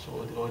envelope,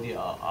 so or the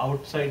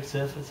outside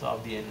surface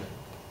of the envelope.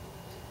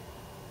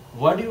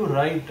 What do you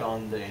write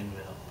on the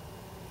envelope?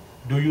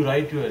 Do you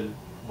write your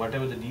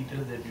whatever the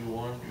details that you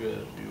want your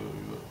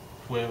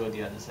whoever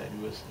the other side,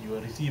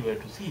 your receiver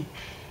to see?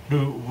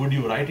 Would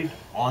you write it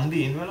on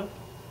the envelope?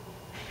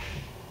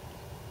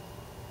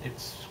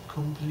 It's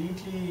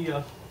completely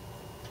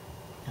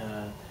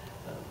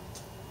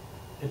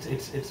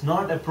it's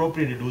not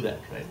appropriate to do that,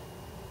 right?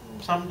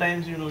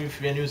 Sometimes, you know,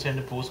 if when you send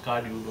a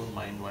postcard, you don't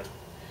mind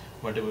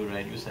whatever you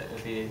write. You say,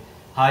 okay,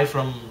 hi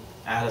from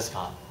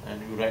Alaska,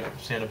 and you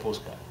send a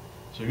postcard.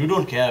 So you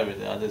don't care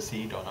whether others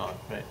see it or not,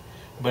 right?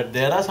 But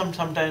there are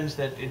sometimes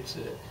that it's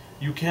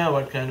you care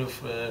what kind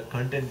of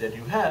content that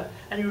you have,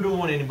 and you don't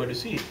want anybody to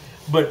see it.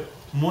 But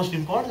most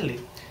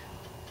importantly,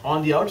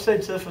 on the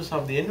outside surface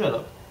of the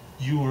envelope,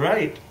 you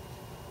write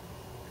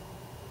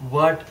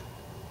what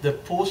the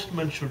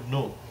postman should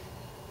know.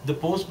 The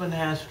postman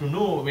has to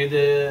know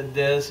whether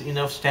there's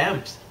enough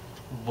stamps,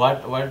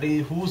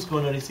 who's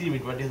going to receive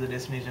it, what is the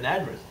destination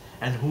address,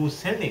 and who's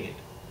sending it.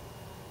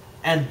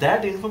 And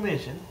that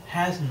information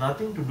has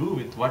nothing to do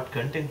with what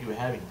content you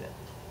have in there.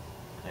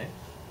 Right?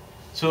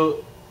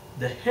 So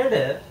the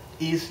header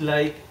is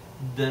like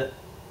the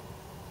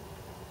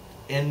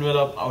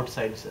envelope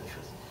outside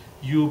surface.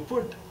 You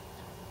put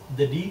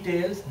the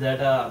details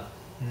that are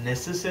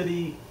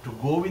necessary to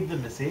go with the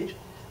message,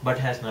 but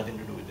has nothing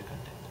to do with the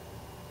content.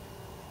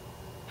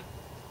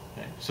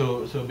 Right?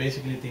 So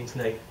basically things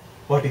like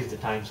what is the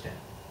timestamp,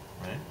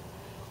 right?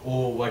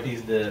 Or what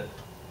is the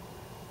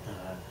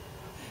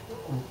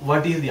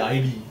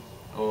ID,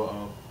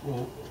 or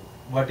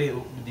what is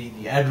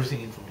the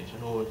addressing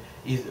information, or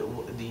is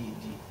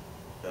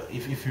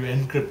if you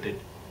encrypt it,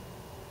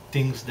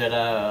 things that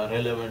are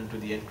relevant to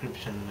the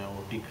encryption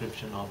or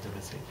decryption of the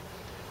message.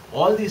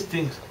 All these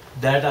things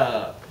that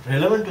are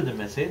relevant to the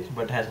message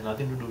but has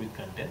nothing to do with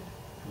content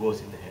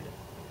goes in the header.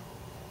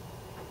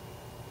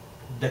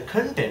 The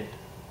content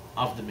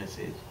of the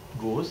message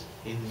goes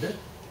in the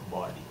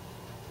body.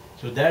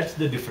 So that's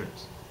the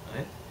difference,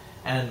 right?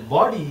 And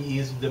body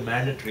is the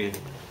mandatory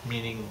element,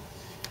 meaning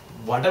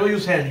whatever you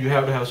send, you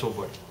have to have SOAP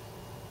body.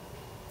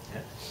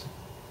 Yeah?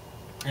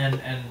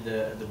 And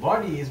the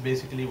body is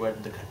basically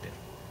what the content.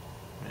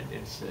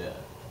 Right?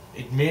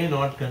 It may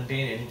not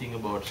contain anything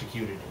about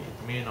security.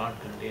 It may not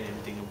contain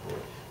anything about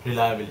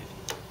reliability.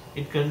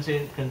 It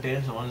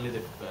contains only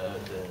the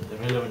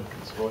relevant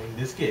piece. So in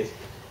this case,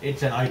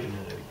 it's an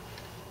itinerary.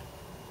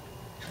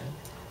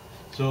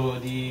 So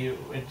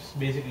it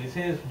basically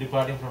says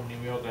departing from New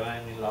York,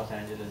 arriving in Los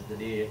Angeles, the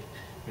date,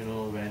 you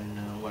know, when,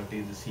 what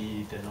is the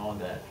seat and all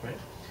that, right?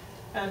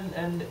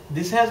 And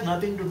this has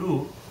nothing to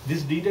do,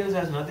 this details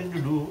has nothing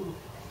to do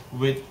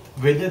with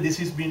whether this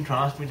is being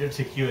transmitted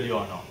securely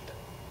or not,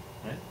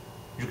 right?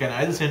 You can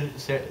either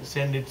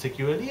send it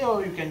securely,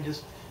 or you can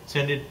just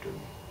send it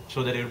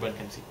so that everyone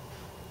can see.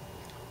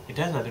 It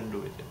has nothing to do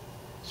with it.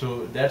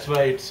 So that's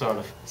why it's sort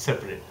of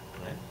separate,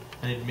 right?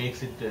 And it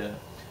makes it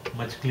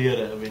much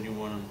clearer when you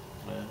want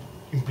to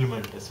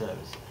implement a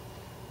service.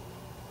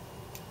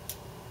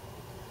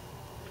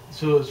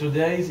 so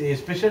there is a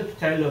special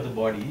child of the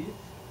body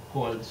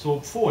called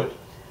soap fold.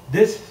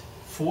 This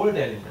fold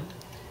element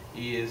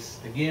is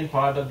again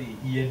part of the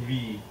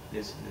env,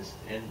 this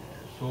and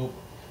soap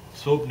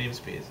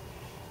namespace.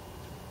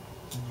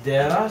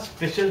 There are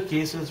special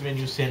cases when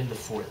you send the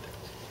fold.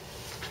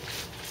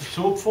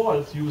 Soap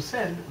faults you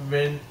send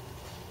when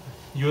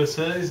your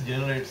service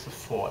generates a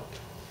fault,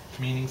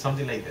 meaning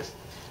something like this.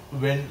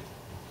 When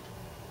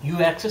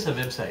you access a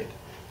website,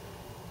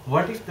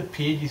 what if the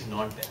page is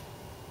not there?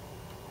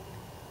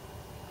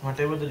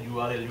 Whatever the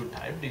URL you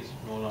typed is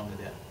no longer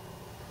there.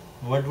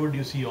 What would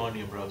you see on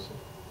your browser?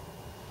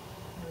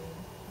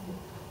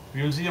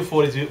 You will see a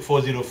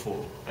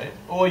 404, right?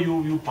 Or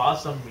you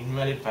pass some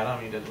invalid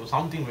parameters or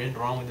something went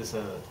wrong with the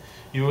server.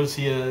 You will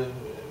see a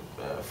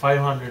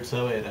 500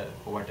 server error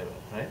or whatever,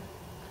 right?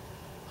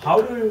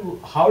 How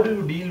do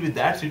you deal with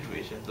that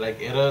situation,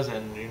 like errors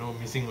and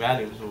missing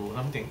values or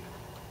something,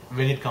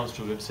 when it comes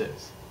to web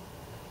service?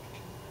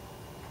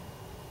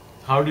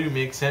 How do you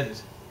make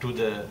sense to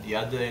the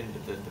other end,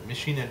 the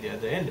machine at the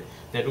other end,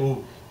 that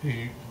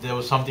there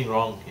was something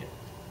wrong here?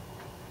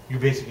 You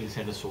basically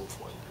send a soap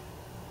fault.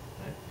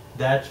 Right?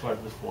 That's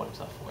what the faults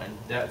are for, and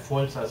that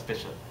faults are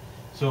special.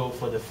 So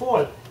for the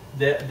fault,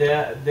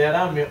 there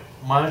are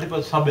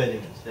multiple sub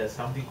elements. There's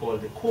something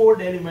called the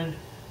code element.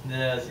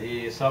 There's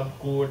a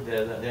subcode.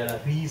 There are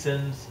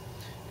reasons,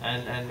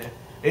 and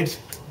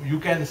you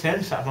can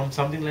send from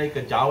something like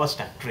a Java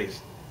stack trace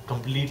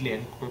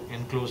completely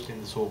enclosed in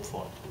the soap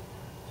fault.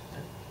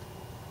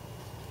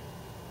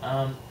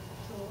 So,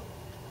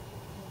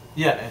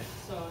 yeah.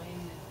 So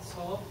in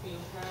SOAP you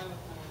have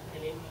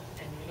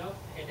envelope,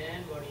 header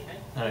and body,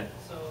 right? Right.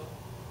 So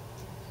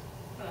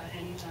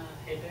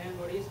header and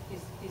body is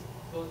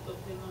both of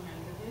them are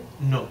mandatory?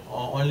 No,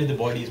 only the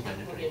body is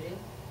mandatory. Okay then.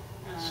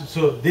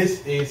 So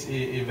this is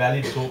a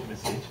valid SOAP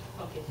message,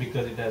 okay.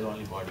 because it has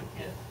only body.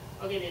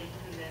 Yeah. Okay then.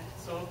 And then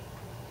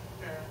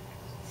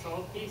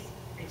SOAP is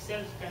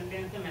itself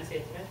contains the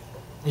message, right?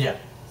 Yeah.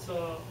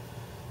 So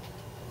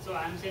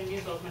I'm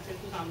sending SOAP message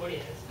to somebody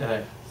else.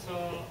 Right.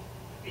 So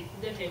if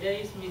the header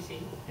is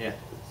missing, Yeah.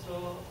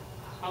 so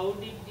how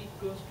did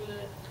it goes to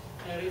the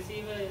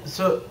receiver?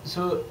 So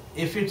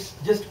if it's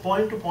just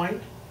point to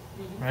point,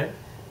 right,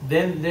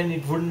 then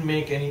it wouldn't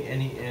make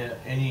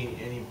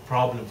any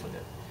problem for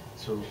them.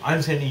 So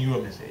I'm sending you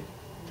a message,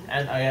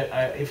 and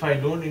if I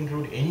don't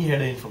include any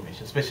header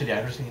information, especially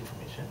addressing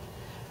information,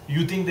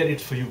 you think that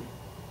it's for you,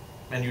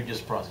 and you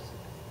just process it,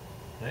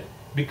 right?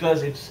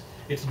 Because it's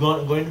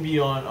going to be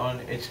on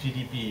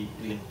HTTP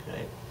link,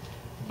 right?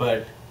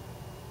 But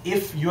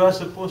if you are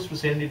supposed to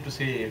send it to,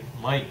 say,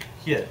 Mike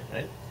here,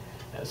 right?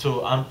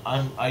 So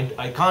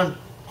I can't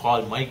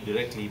call Mike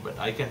directly, but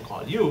I can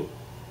call you,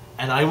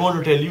 and I want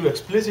to tell you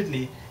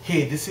explicitly,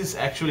 hey, this is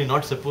actually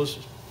not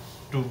supposed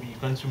to be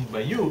consumed by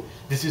you.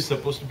 This is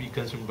supposed to be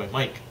consumed by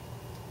Mike.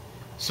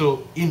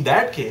 So in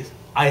that case,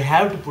 I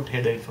have to put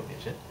header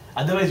information.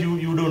 Otherwise,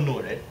 you don't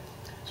know, right?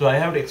 So I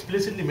have to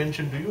explicitly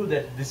mention to you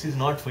that this is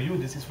not for you.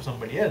 This is for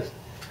somebody else.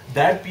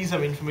 That piece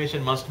of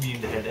information must be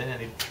in the header,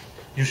 and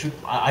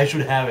I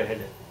should have a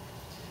header.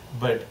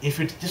 But if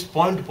it's just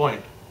point to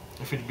point,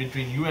 if it's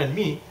between you and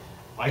me,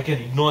 I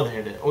can ignore the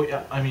header. Oh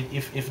yeah, I mean,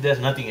 if there's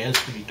nothing else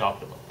to be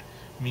talked about,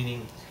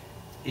 meaning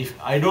if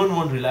I don't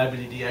want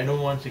reliability, I don't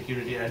want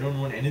security, I don't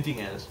want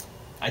anything else,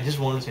 I just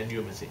want to send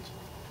you a message,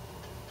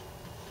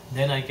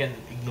 then I can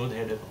ignore the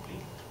header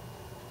completely.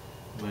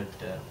 But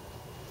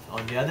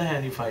on the other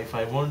hand, if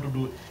I want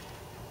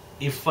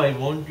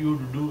you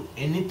to do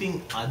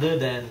anything other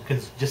than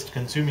just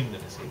consuming the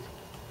message,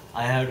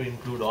 I have to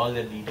include all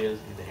the details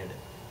in the header.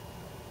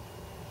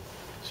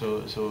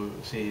 So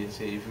say if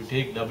you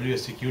take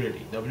WS security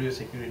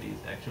is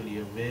actually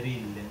a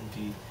very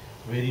lengthy,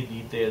 very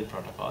detailed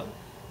protocol,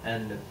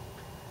 and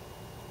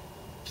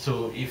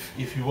so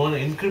if you want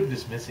to encrypt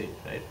this message,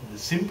 right, the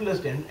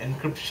simplest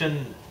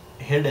encryption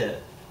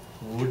header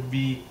would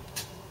be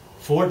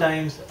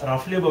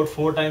roughly about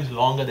 4 times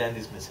longer than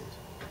this message.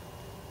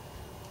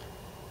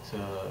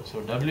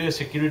 So WS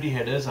security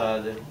headers are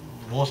the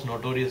most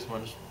notorious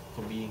ones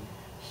for being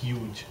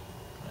huge,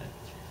 right?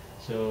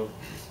 So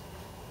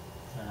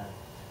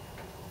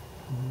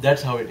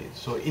that's how it is.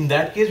 So in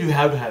that case, you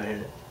have to have a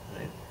header,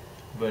 right?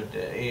 But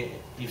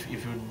if you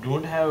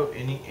don't have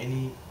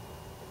any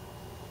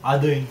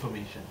other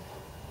information,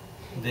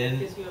 then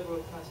you are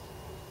broadcast.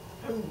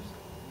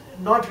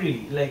 Not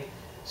really. Like,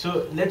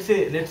 so let's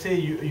say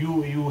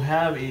you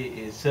have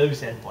a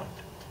service endpoint,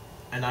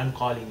 and I'm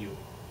calling you.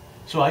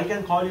 So I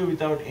can call you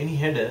without any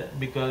header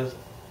because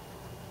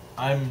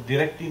I'm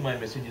directing my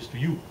messages to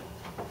you,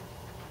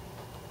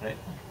 right?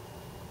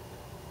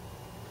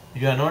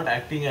 You are not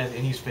acting as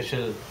any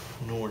special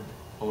node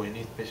or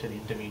any special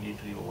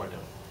intermediary or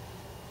whatever.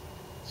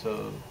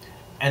 So,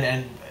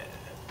 and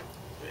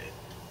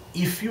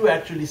if you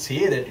actually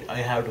say that I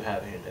have to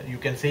have a header, you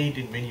can say it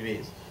in many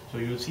ways. So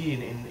you'll see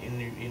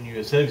in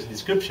your service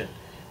description,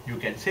 you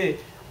can say,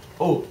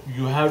 oh,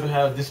 you have to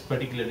have this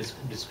particular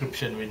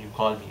description when you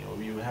call me, or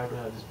you have to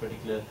have this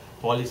particular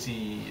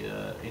policy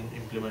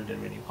implemented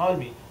when you call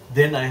me,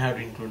 then I have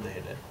to include the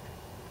header.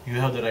 You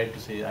have the right to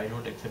say, I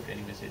don't accept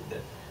any message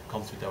that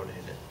comes without a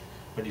header.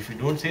 But if you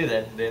don't say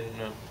that, then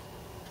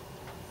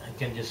I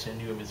can just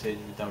send you a message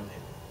without a header.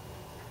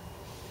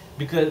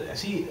 Because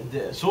see,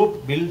 the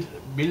SOAP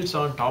builds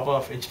on top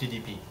of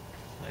HTTP.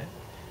 Right?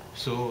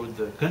 So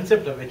the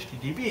concept of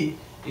HTTP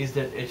is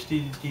that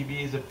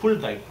HTTP is a pull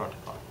type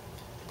protocol.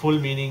 Pull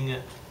meaning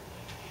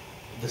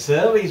the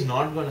server is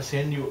not going to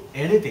send you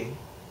anything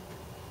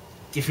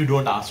if you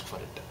don't ask for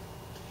it.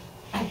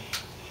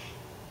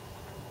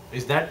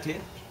 Is that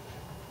clear?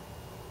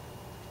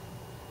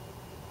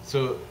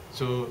 So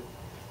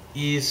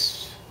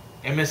is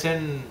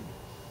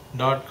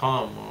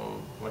MSN.com or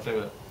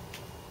whatever,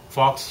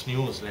 Fox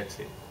News, let's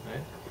say,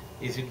 right?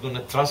 Is it going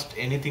to thrust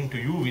anything to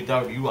you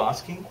without you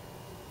asking?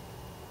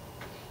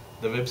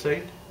 The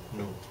website?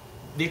 No.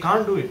 They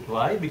can't do it.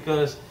 Why?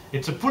 Because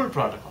it's a pull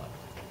protocol.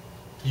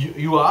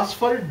 You ask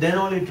for it, then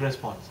only it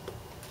responds.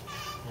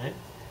 Right?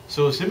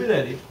 So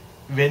similarly,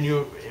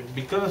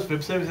 because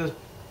web services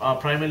are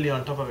primarily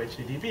on top of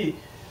HTTP,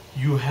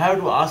 you have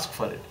to ask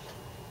for it.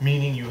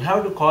 Meaning you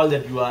have to call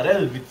that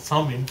URL with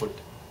some input,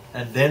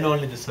 and then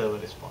only the server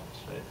responds.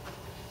 Right?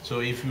 So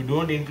if you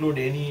don't include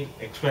any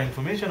extra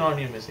information on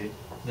your message,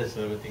 the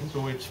server thinks,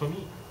 oh, it's for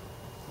me.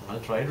 I'll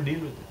try to deal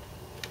with it.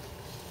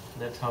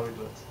 That's how it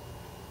works.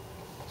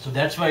 So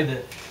that's why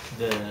the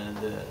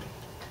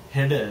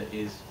header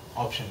is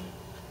optional.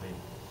 Right?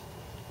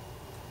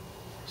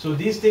 So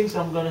these things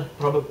I'm gonna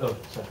probably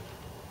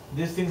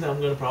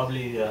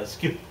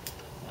skip.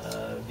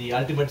 The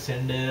ultimate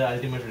sender,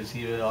 ultimate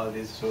receiver, all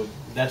this. So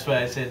that's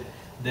why I said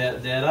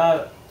there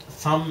are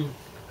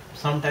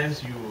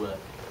sometimes you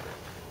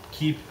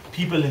keep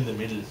people in the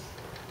middle,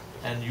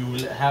 and you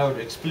will have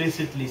to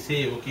explicitly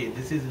say, okay,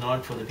 this is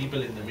not for the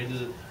people in the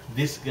middle.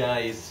 This guy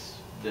is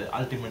the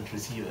ultimate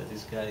receiver.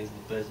 This guy is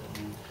the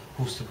person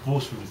who's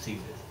supposed to receive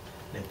this,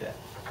 like that.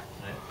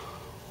 Right?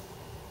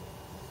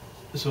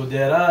 So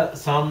there are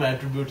some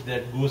attributes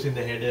that goes in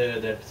the header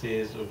that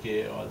says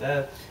okay all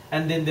that,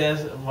 and then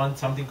there's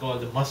something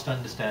called the must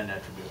understand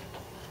attribute.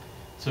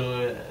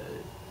 So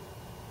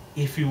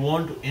if you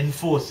want to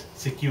enforce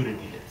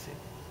security, let's say,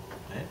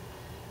 right,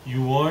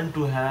 you want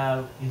to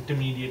have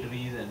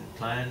intermediaries and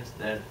clients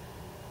that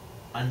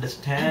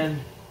understand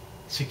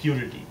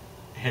security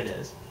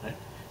headers. Right?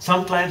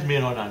 Some clients may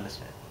not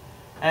understand,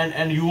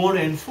 and you want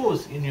to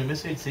enforce in your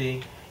message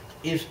saying,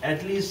 if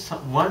at least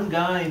one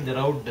guy in the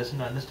route doesn't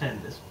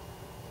understand this,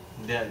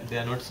 they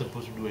are not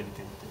supposed to do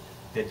anything with it.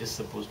 They're just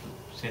supposed to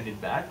send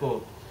it back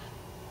or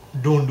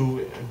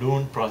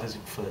don't process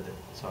it further,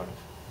 sort of.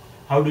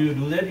 How do you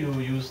do that? You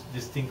use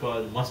this thing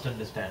called must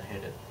understand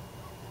header.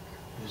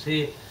 You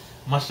say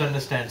must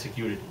understand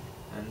security,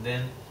 and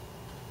then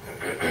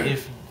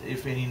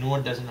if any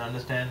node doesn't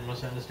understand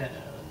must understand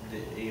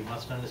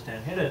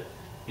header,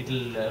 it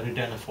will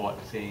return a fault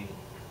saying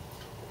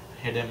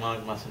header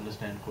mark must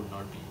understand could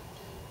not be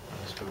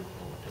understood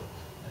or whatever.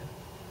 Right?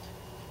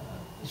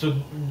 So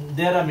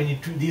there are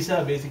these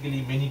are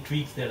basically many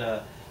tweaks that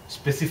are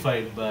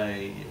specified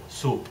by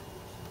SOAP.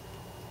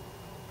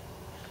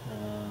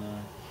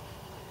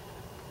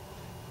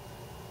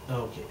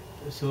 Okay,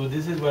 so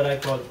this is what I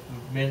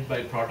meant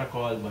by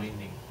protocol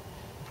binding.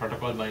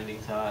 Protocol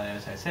bindings are,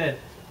 as I said,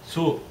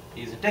 SOAP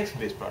is a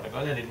text-based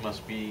protocol, and it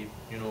must be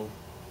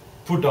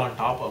put on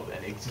top of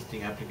an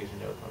existing application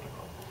level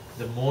protocol.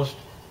 The most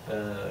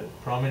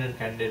prominent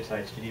candidates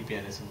are HTTP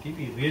and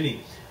SMTP.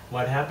 Really,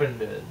 what happened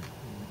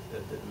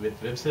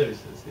with web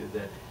services is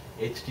that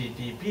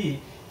HTTP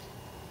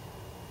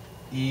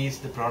is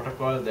the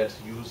protocol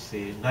that's used,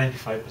 say,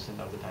 95%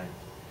 of the time,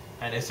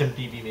 and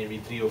SMTP maybe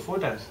 3 or 4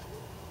 times,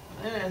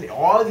 and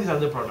all these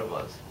other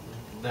protocols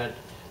that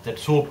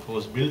SOAP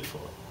was built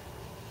for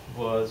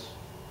was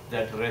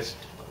that rest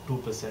 2%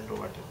 or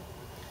whatever.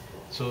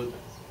 So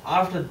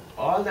after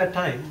all that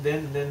time,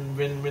 then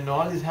when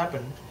all this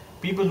happened,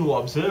 people who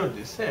observed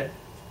this said,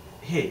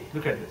 hey,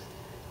 look at this.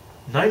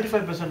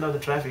 95% of the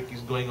traffic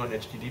is going on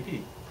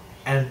HTTP,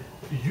 and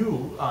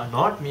you are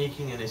not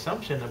making an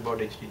assumption about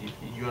HTTP.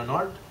 You are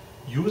not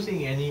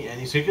using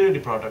any security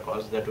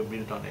protocols that were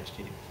built on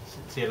HTTP,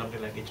 say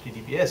something like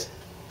HTTPS.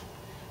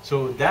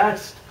 So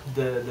that's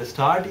the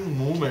starting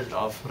movement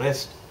of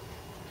REST,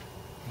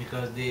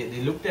 because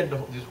they looked at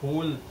this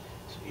whole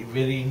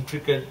very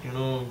intricate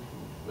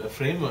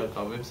framework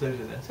of web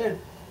services and said,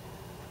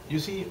 you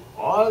see,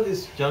 all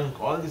this junk,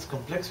 all this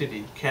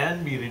complexity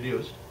can be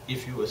reduced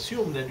if you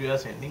assume that you are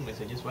sending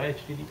messages via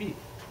HTTP.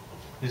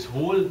 This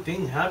whole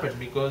thing happened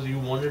because you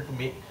wanted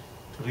to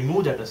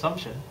remove that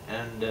assumption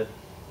and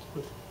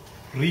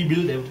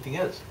rebuild everything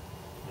else.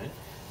 Right?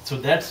 So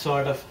that's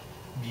sort of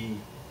the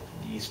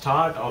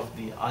start of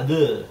the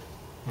other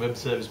web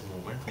service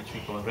movement, which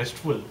we call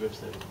RESTful web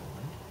service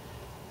movement.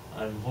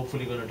 I'm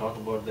hopefully going to talk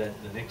about that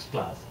in the next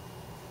class.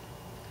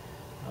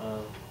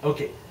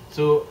 Okay,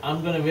 so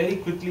I'm going to very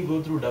quickly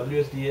go through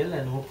WSDL,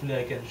 and hopefully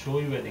I can show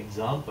you an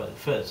example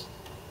first.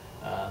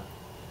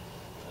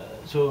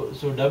 So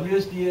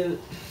WSDL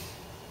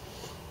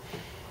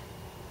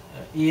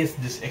is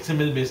this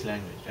XML based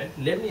language, right?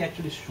 Let me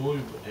actually show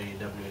you a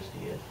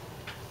WSDL.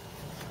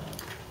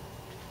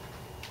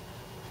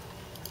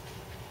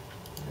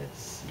 let's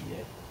see,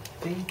 I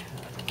think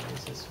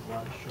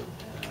Noesis1 should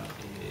have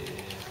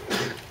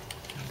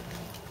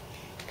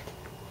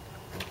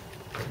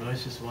a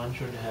Noesis1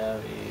 should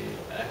have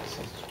a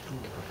access to.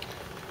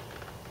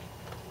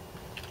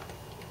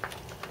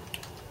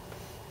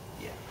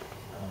 Yeah.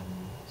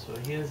 So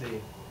here's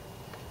a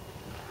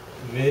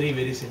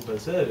very simple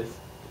service,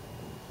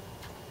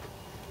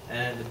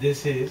 and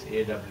this is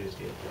a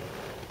WSDL file.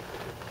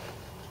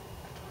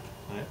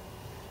 Right?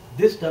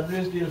 This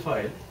WSDL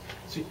file.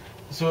 See,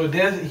 so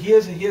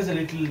here's a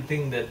little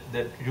thing that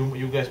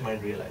you guys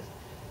might realize.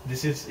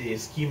 This is a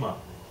schema,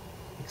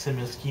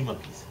 XML schema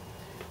piece.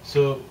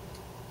 So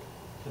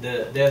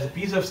there's a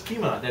piece of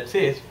schema that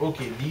says,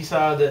 okay, these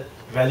are the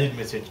valid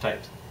message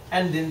types,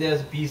 and then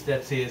there's a piece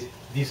that says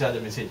these are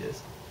the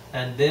messages,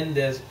 and then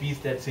there's a piece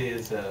that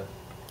says a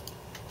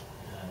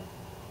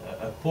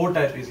port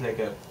type is like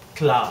a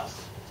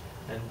class,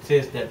 and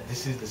says that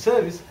this is the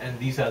service and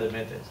these are the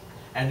methods,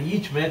 and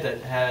each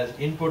method has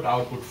input,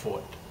 output,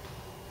 fault.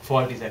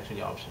 Fault is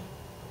actually optional.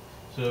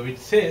 So it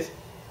says,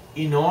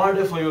 in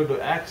order for you to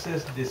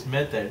access this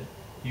method,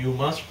 you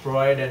must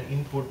provide an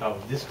input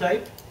of this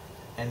type,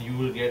 and you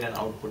will get an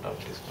output of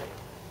this type.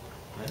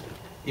 Right?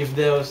 If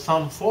there was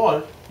some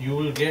fault, you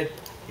will get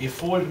a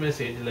fault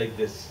message like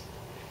this.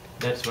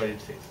 That's what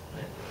it says.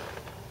 Right?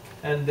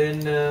 And then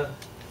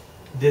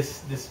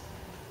this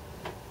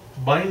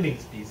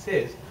bindings piece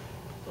says,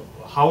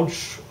 how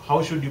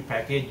should you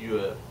package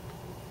your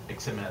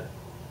XML?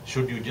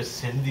 Should you just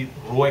send the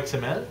raw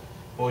XML,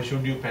 or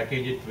should you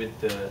package it with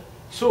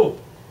SOAP?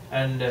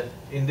 And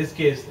in this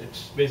case,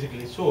 it's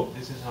basically SOAP.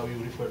 This is how you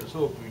refer to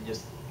SOAP. You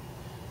just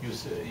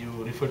you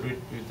refer to it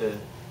with the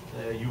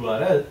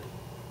URL,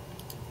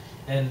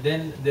 and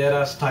then there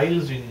are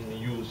styles in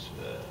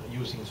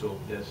using SOAP.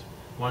 There's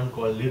one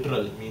called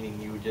literal, meaning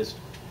you just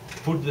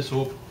put the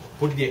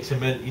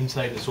XML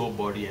inside the SOAP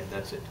body, and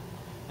that's it.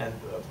 And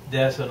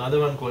there's another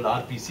one called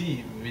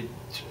RPC,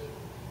 which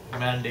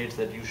mandates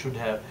that you should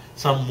have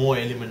some more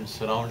elements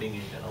surrounding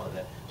it and all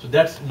that. So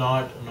that's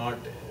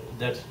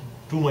that's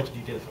too much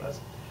detail for us.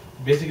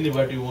 Basically,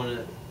 what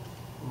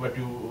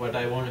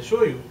I want to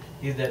show you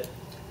is that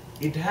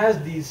it has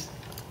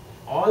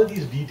all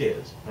these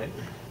details, right?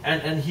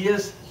 And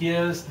here's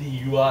the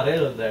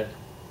URL that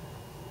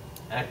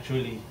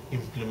actually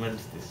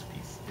implements this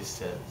piece, this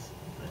service.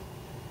 Right?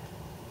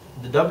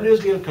 The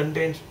WSDL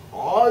contains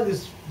all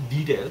these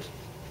details,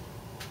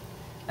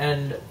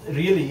 and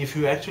really, if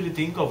you actually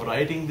think of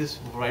writing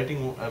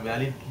a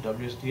valid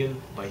WSDL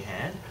by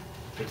hand,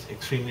 it's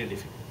extremely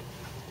difficult,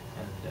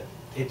 and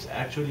it's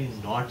actually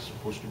not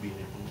supposed to be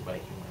written by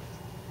humans.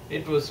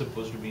 It was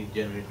supposed to be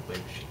generated by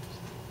machines.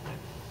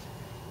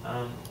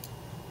 Right?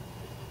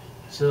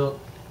 So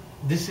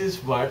this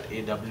is what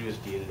a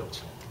WSDL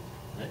looks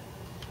like. Right?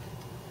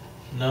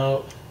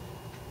 Now,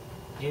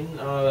 in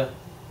our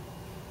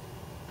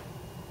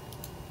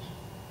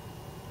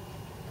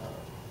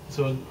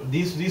so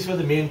these were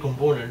the main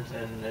components,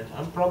 and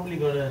I'm probably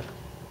gonna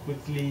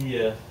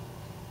quickly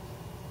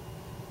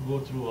go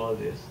through all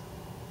this.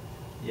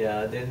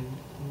 Yeah, then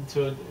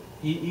so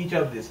each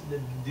of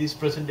these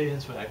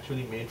presentations were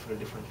actually made for a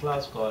different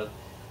class called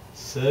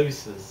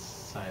Services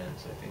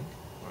Science, I think,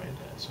 right?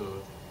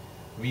 So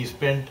we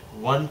spent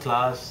one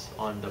class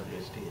on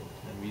WSDL,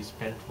 and we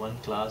spent one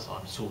class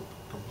on SOAP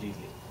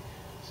completely.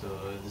 So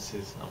this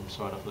is, I'm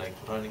sort of like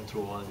running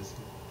through all this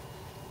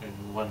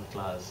in one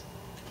class,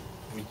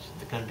 which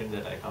the content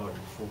that I covered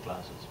in 4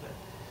 classes. Right?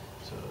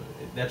 So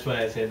that's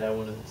why I said I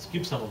want to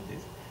skip some of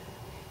these.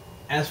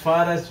 As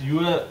far as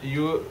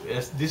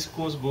as this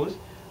course goes,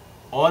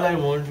 all I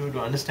want you to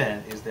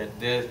understand is that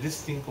there's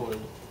this thing called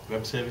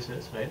web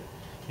services, right?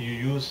 You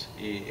use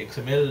a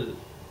XML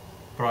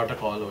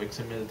protocol or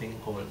XML thing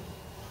called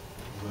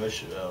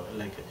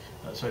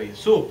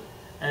SOAP,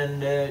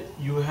 and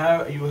you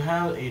have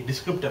a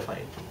descriptor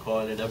file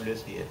called a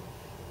WSDL.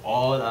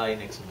 All are in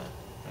XML,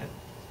 right?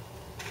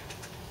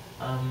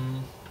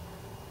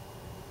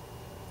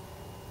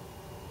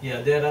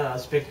 Yeah, there are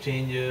aspect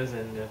changes,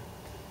 and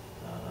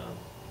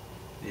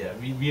yeah,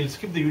 we'll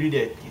skip the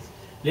UDDI piece.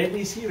 Let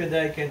me see whether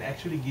I can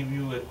actually give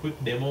you a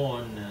quick demo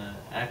on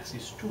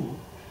Axis 2.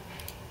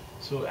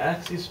 So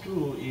Axis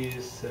 2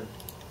 is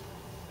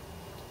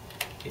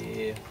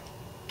a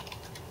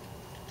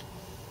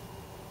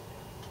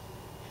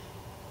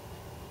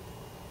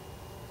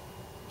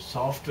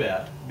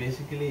software.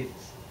 Basically,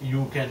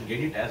 you can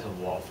get it as a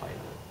WAR file,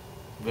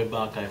 web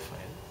archive file.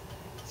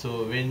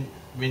 So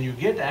when you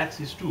get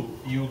Axis 2,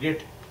 you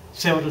get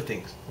several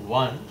things.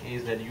 One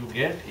is that you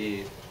get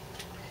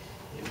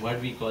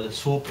what we call a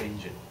SOAP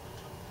engine.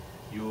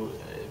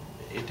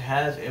 It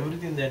has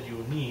everything that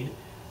you need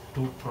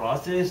to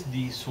process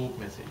these SOAP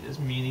messages,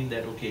 meaning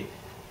that, okay,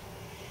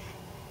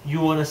 you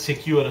want to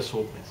secure a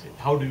SOAP message.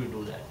 How do you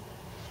do that?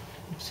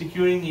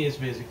 Securing is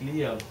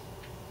basically a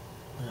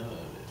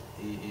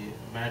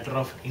matter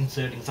of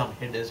inserting some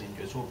headers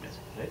into a SOAP message,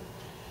 right?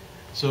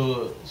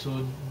 So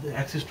the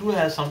Axis 2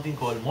 has something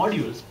called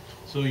modules.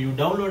 So you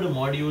download a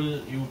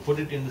module, you put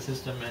it in the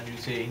system, and you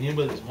say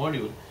enable this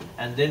module,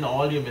 and then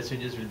all your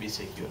messages will be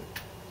secure.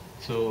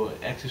 So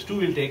Axis 2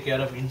 will take care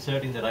of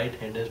inserting the right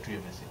headers to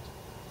your message.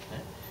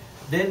 Right?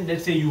 Then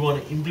let's say you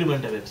want to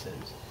implement a web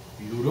service.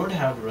 You don't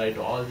have to write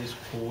all this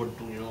code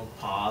to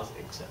pass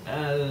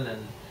XML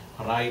and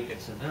write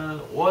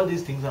XML. All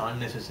these things are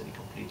unnecessary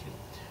completely.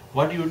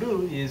 What you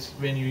do is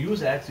when you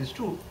use Axis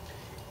 2,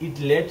 it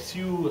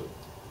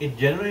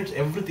generates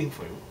everything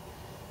for you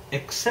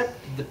except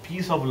the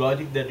piece of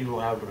logic that you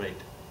have to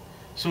write.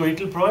 So it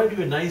will provide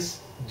you a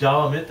nice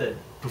Java method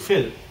to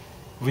fill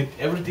with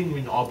everything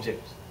in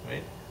objects,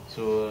 right?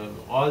 So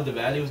all the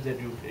values that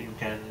you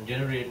can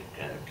generate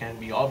can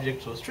be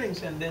objects or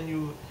strings, and then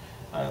you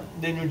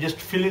just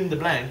fill in the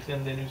blanks,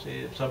 and then you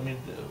say submit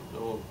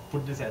or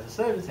put this as a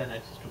service, and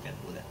Axis 2 can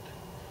do that,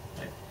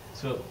 right?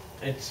 So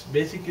it's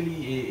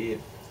basically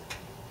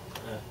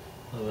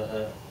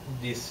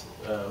this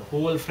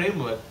whole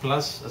framework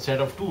plus a set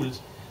of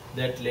tools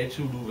that lets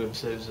you do web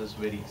services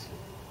very easily.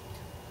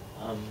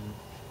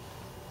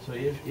 So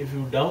if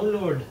you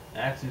download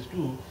Axis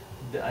 2,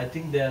 I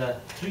think there are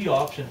 3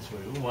 options for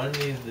you. One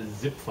is the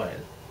zip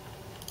file.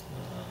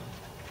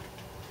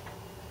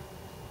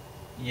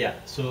 Yeah,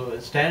 so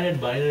standard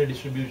binary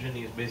distribution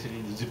is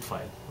basically the zip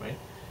file, right?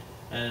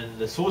 And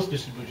the source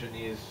distribution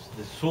is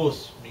the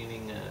source,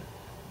 meaning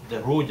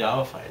the raw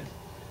Java file.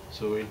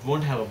 So it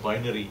won't have a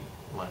binary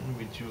one,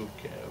 which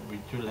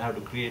you'll have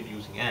to create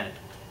using ant.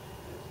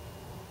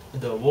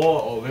 The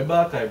WAR or Web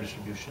Archive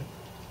distribution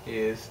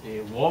is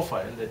a WAR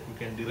file that you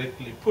can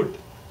directly put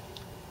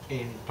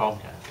in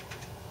Tomcat,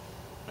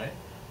 right?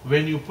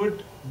 When you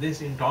put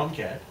this in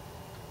Tomcat,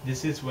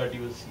 this is what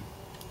you will see.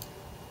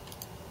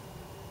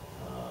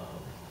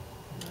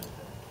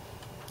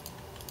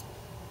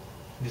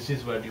 This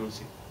is what you will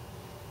see,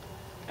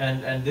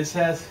 and this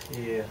has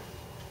a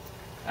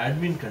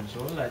admin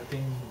console. I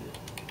think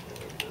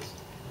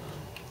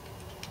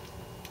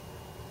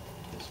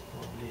this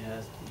probably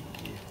has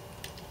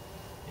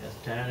the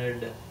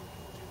standard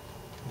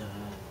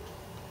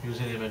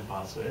username and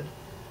password.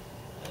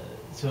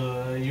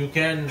 So you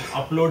can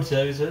upload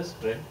services,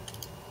 right?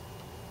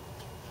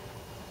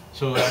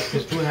 So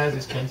Axis 2 has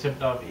this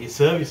concept of a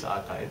service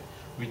archive,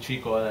 which we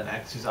call an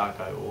Axis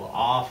archive or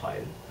R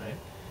file, right?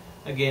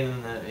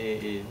 Again,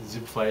 a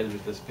zip file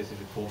with a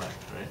specific format,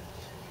 right?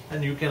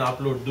 And you can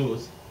upload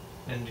those,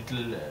 and it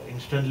will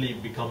instantly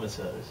become a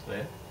service,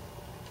 right?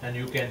 And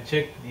you can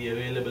check the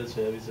available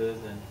services,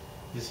 and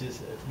this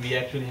is we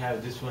actually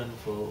have this one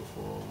for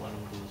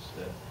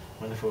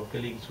one of our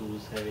colleagues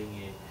who's having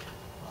a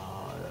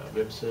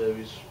web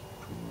service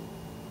to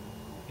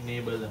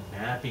enable the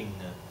mapping,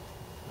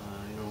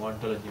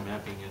 ontology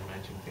mapping and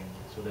matching things.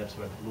 So that's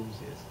what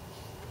Blooms is.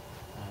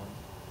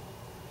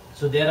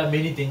 So there are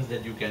many things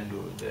that you can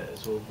do there.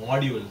 So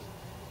modules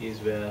is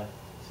where,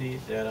 see,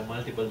 there are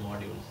multiple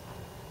modules.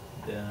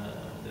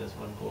 There's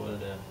one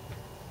called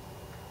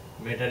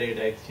metadata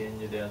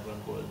exchange, there's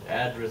one called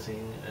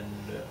addressing,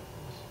 and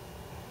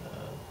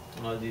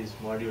all these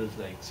modules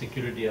like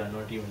security are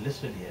not even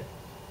listed yet.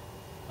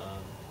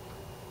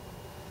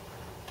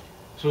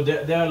 So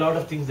there are a lot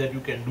of things that you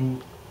can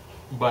do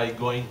by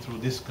going through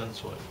this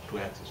console to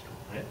Axis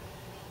 2, right?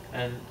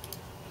 And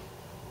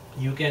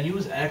you can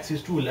use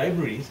Axis 2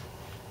 libraries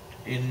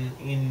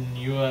in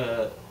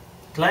your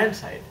client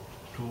side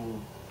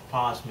to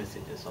pass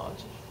messages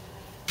also.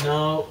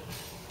 Now,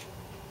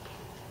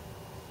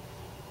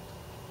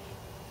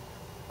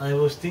 I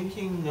was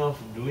thinking of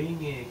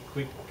doing a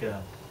quick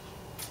let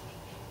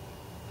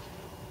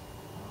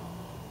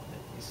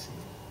me see.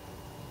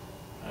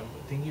 I'm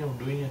thinking of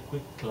doing a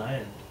quick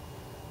client.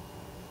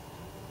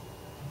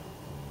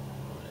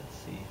 Let's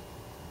see.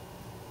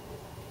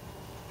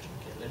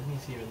 Okay, let me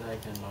see whether I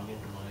can log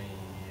into my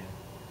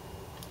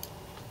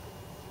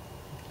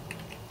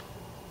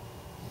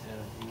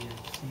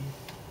VNC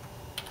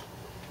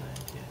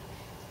client here.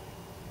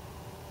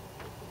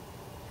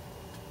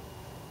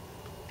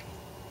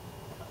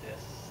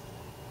 Yes.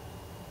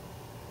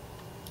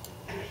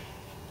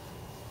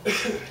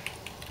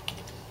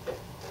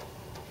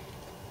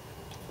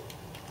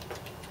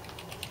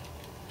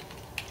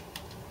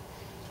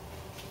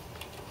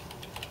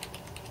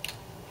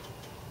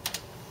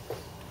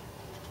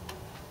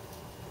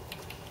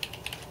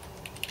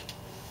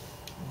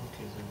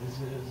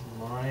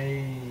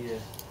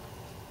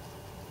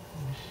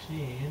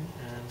 Machine,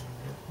 and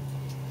let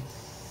me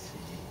see.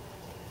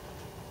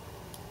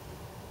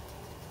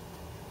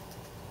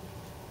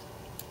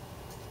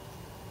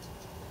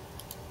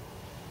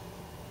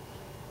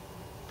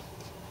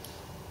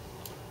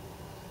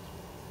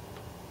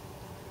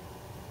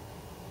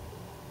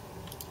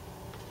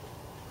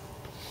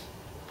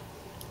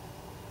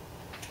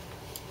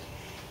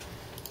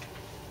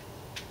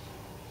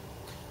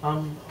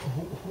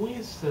 Who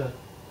is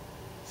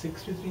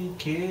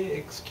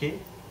 63KXK?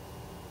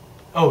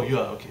 Oh, you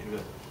are okay. You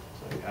are,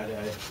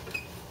 sorry,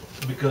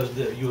 because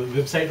your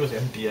website was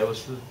empty.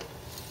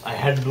 I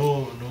had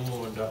no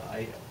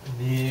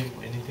name,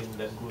 anything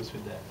that goes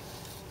with that.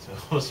 So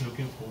I was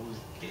looking for who's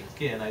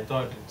KXK, and I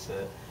thought it's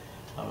a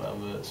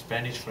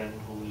Spanish friend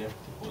who left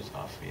the post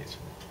halfway. So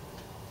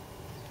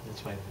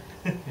that's fine.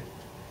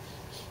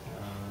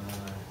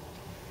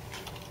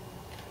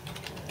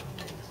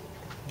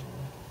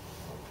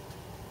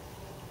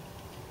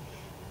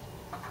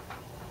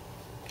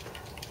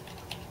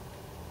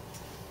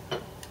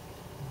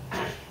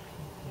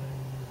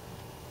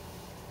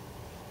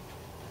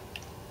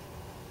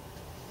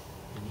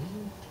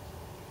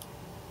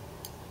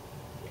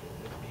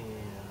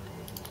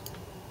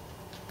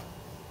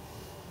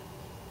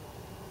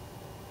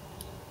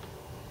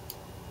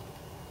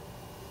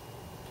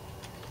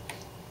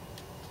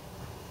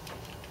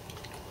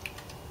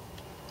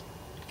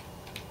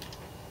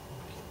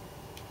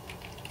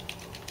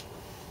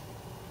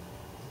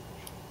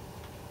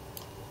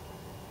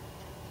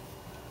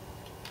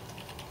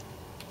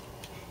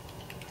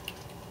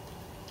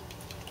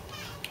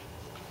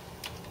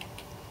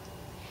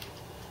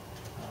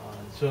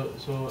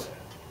 So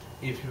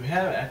if you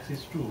have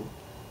access to,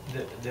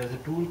 there's a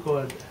tool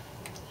called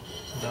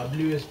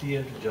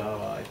WSDL to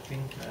Java. I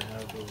think I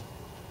have to.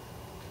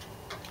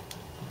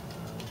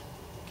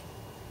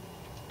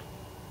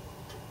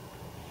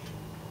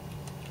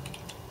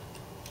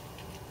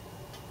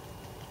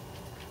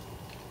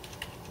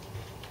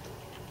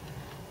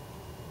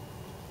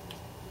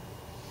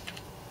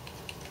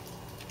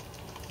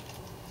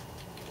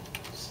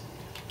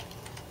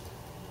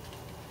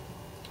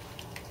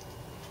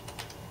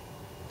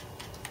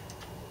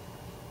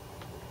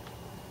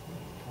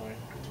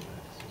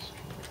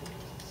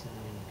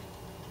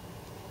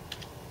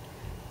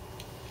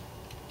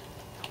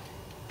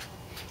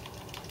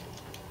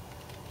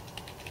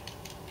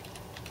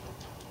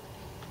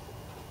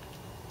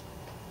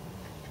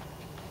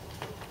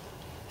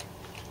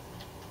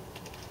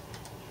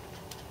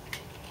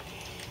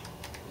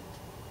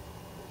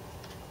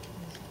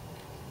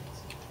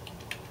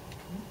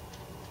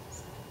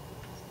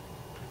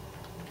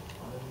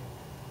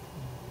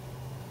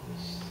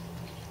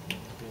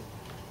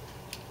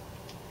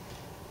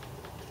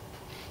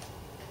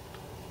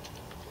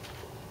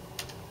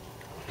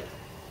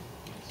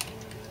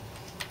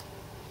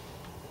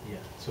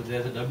 So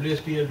there's a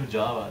WSDL to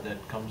Java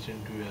that comes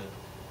into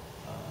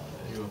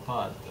your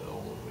path,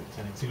 or it's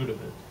an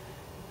executable.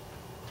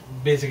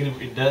 Basically,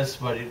 it does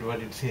what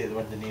it says,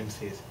 what the name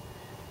says.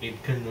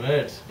 It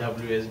converts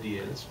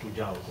WSDLs to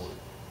Java code,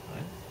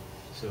 right?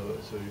 So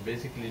you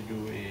basically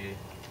do a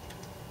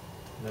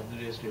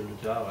WSDL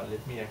to Java.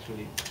 Let me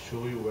actually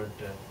show you what.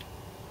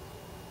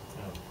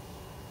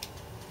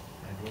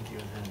 I don't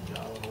even have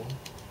Java home.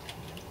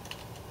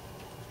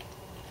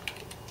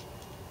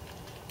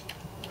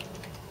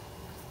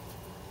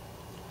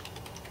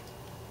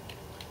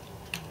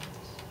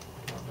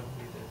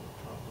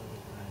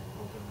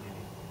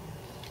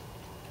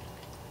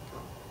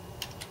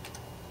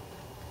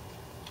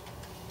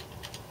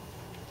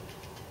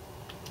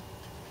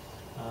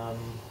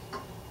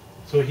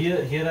 So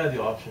here are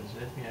the options.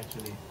 Let me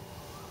actually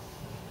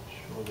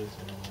show this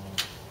in a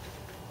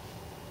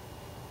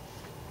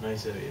more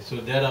nicer way. So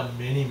there are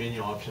many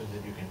options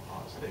that you can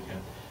pass.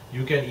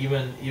 You can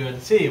even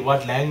say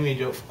what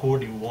language of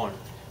code you want.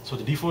 So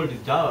the default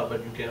is Java,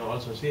 but you can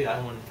also say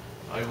I want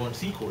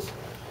C code,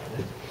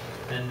 right?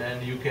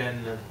 And you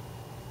can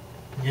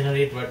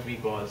generate what we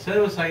call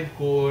server-side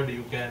code.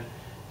 You can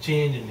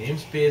change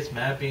namespace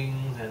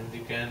mappings, and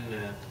you can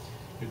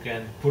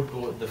put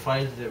the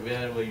files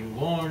wherever you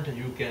want.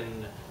 You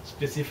can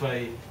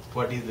specify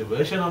what is the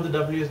version of the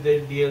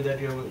WSDL that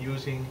you're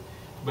using.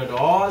 But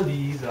all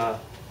these are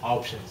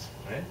options,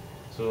 right?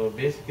 So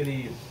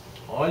basically,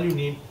 all you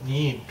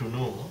need to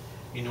know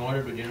in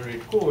order to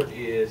generate code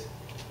is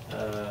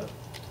the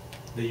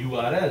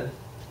URL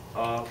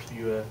of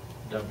your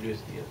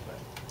WSDL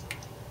file.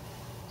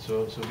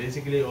 So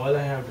basically, all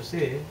I have to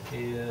say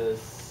is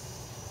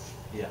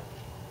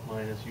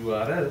minus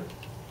URL.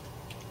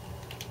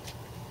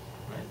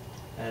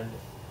 And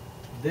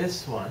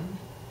this one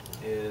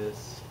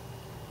is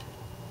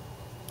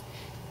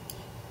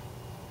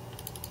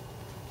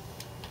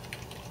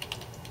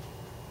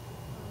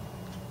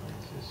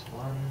this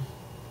one.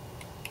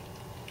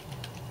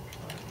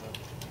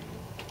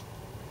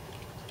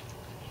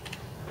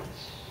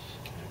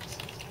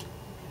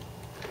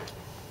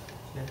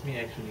 Let me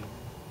actually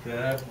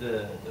grab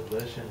the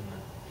version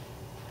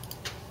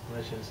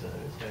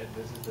service. Right,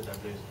 this is the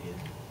WSDL,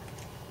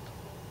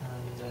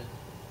 and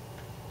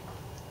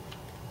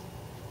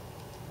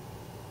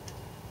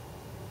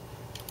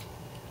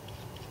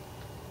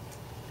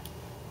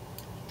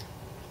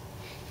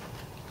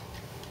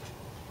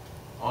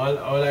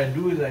all I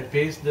do is I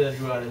paste the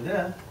URL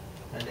there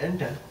and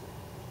enter.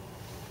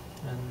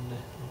 And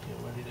okay,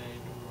 what did I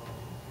do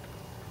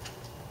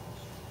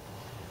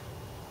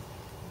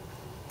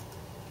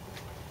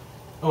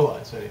wrong?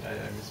 Oh, sorry,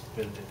 I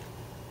misspelled it.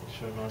 It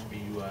should not be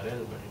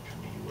URL, but it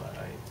should be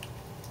URI.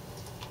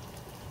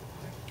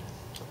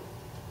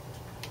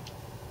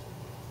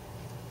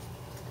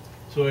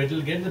 So it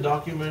will get the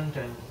document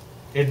and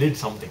it did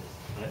something,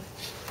 right?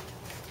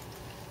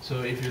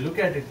 So if you look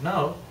at it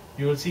now,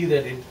 you will see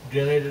that it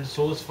generated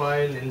source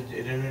file, it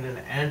generated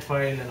an AND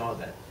file and all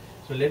that.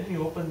 So let me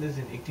open this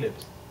in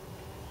Eclipse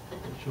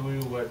and show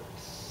you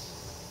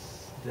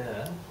what's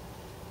there.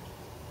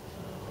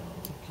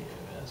 Okay,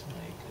 where's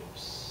my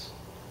Eclipse?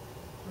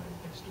 Right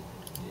next to it.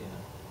 Yeah.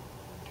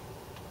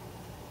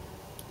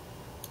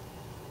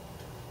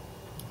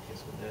 Okay,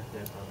 so that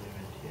probably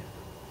went here.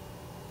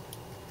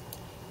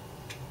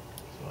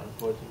 So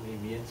unfortunately,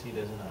 VNC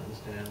doesn't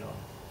understand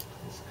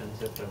this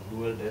concept of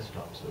dual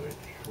desktop, so it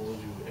shows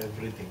you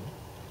everything.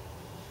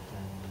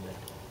 And let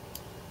me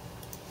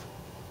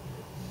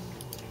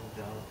do a new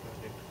Java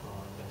project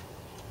called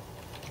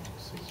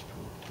Access to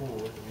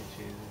Code, which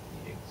is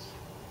the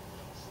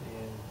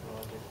same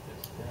project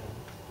as that.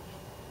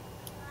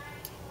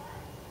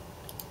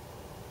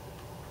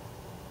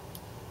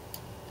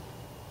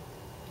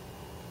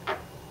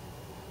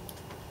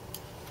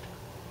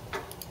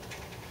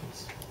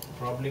 It's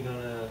probably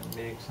gonna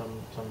make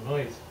some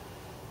noise.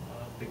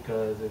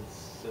 because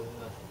it's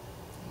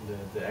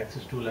the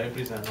access to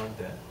libraries are not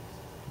there.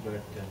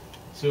 But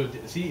so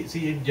see,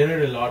 it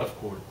generated a lot of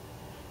code,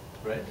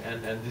 right?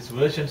 And this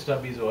version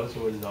stub is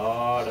also a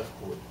lot of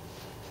code.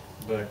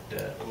 But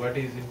what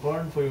is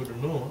important for you to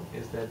know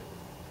is that,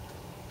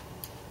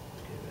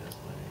 okay, where's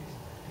my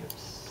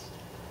clips?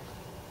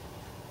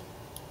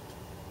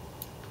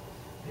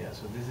 Yeah,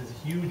 so this is a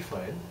huge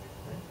file.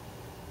 Right?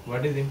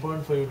 What is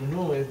important for you to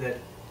know is that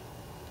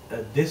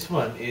this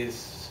one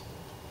is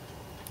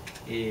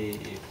a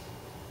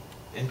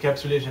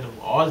encapsulation of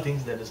all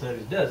things that the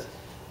service does,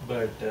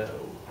 but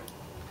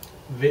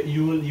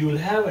you will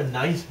have a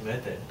nice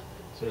method.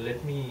 So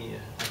let me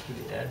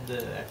actually add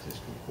the access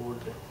to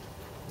code,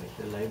 like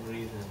the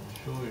libraries, and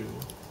show you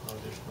how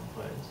this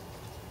compiles.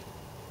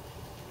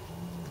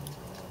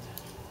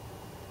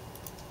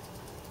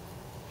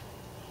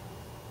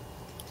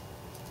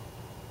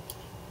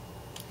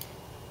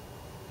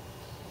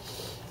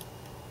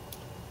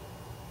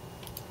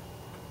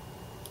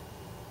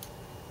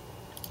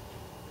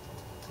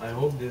 I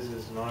hope this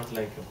is not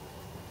like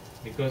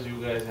because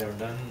you guys have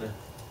done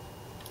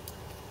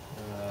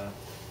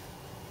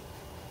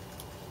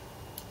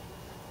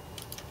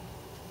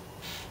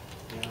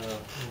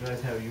you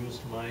guys have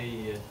used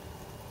my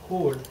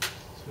code,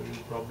 so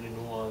you probably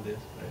know all this,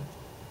 right?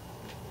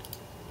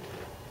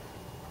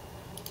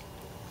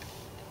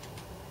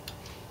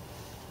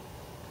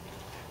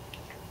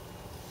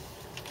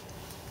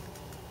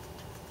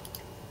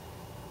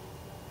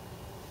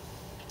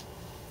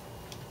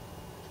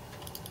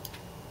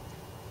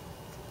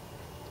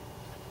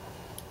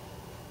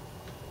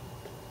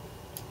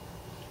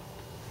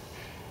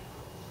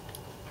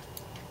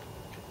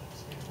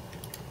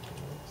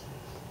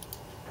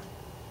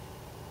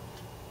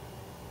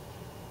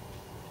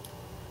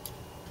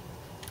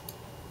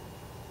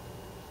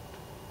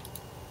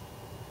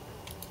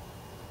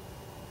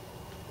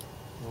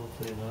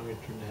 Hopefully now it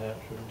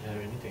shouldn't have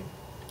anything.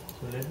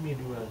 So let me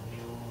do a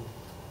new.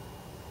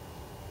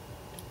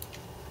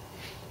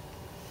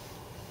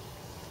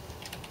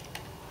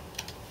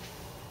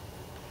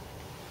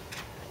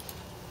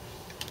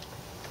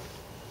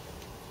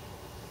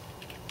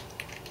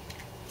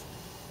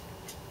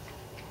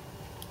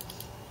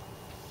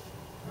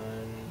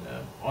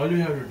 And all you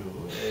have to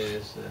do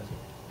is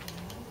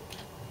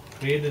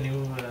create a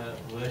new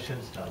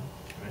version stub,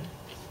 right?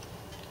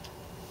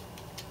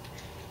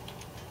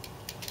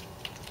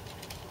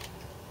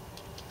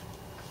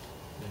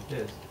 Like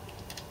this.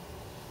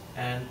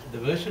 And the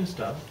version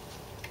stub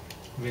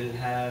will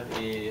have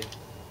a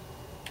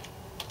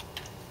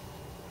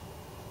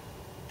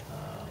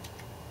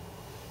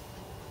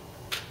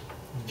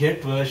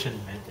get version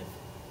method,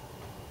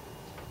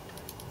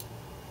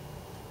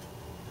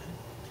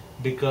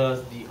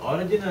 because the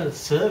original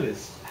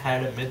service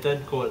had a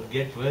method called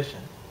get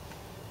version.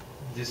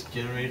 This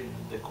generated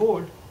the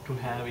code to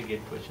have a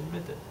get version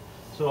method.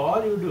 So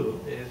all you do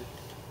is,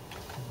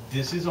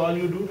 this is all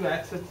you do to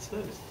access the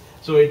service.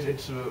 So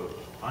it's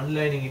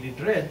underlining it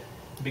in red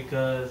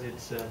because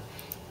it's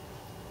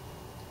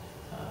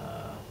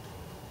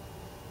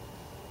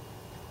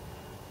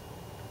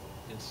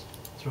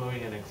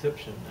throwing an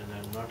exception and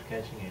I'm not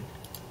catching it.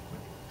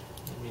 But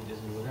let me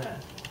just do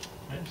that.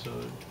 Right? So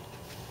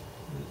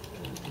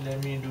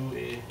let me do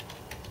a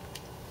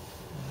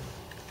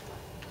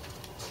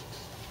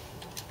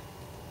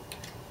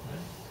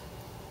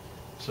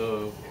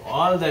so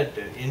all that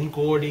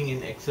encoding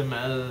in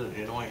XML,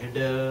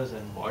 headers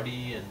and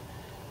body and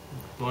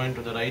point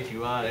to the right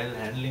URL,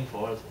 handling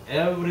faults,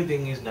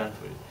 everything is done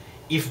for you.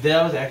 If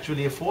there was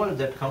actually a fault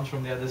that comes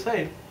from the other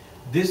side,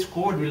 this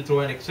code will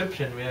throw an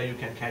exception where you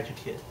can catch it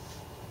here.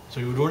 So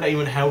you don't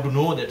even have to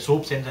know that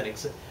SOAP sends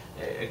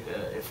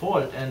a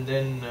fault and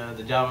then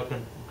the Java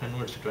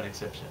converts it to an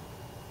exception.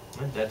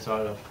 And that's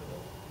all of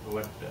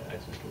what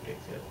Access 2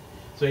 takes care of.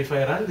 So if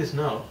I run this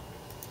now,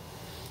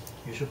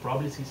 you should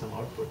probably see some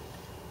output.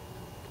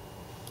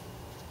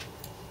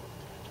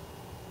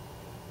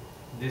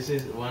 This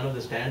is one of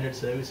the standard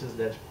services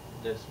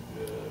that's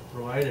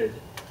provided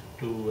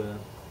to.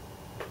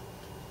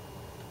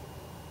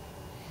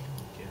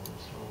 Okay,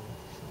 what's wrong?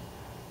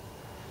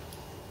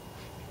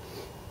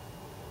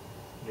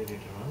 Did it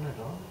run at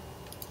all?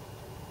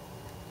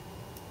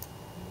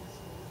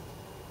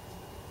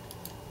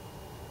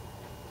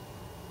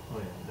 Oh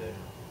yeah, there.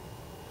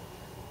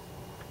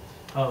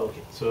 Oh,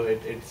 okay. So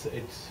it's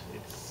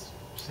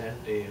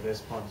sent a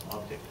response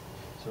object.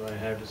 So I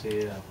have to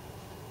say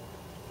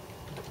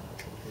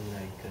something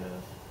like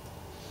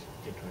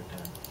get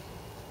return,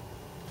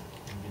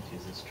 which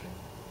is a string.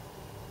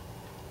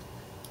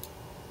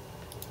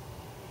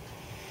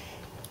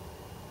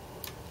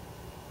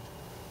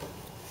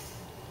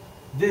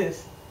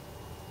 This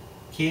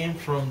came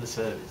from the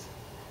service.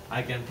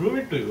 I can prove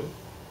it to you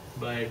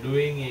by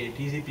doing a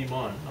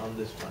TCP-mon on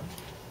this one.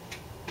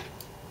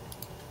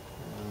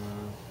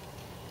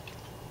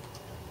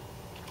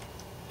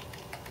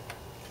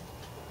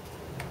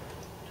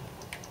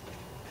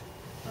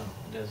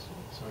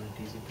 It's on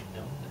a TCP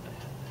down that I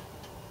have there.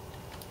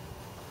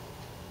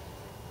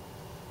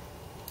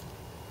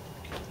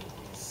 Okay, let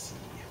me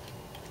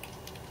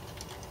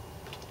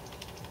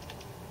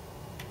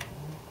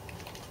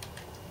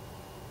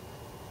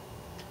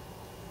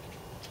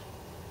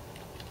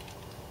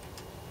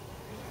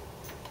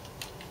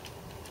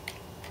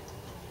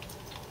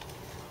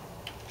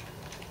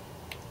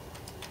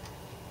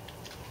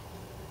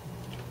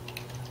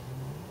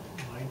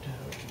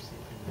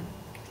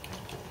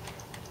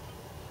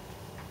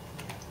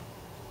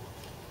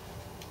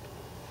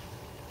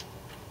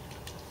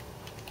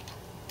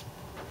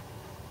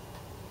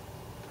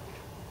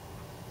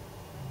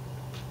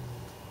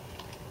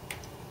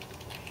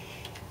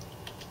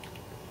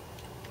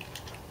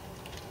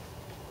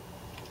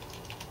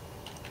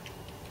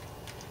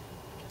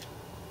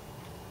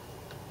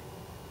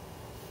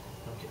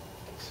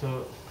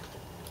So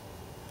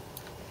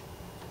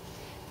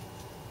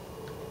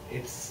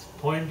it's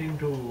pointing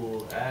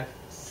to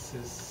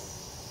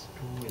access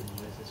 2 in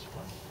noises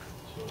 1.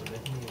 So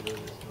let me do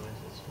this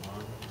noises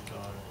 1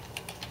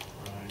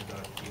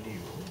 dot edu,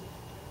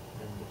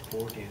 and the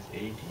port is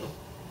 80.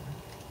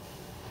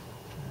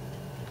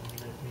 And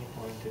let me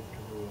point it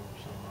to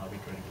some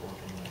arbitrary port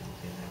in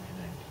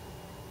 1999.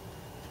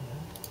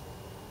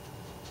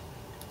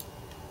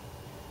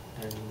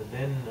 And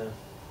then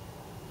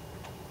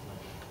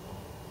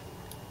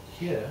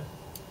here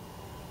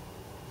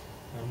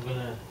I'm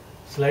gonna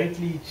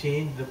slightly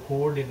change the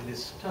code in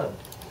this stub,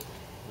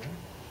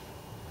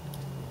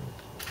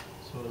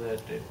 so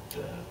that it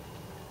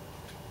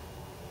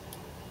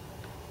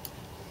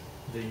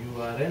the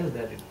URL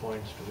that it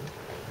points to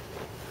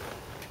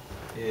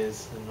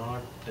is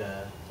not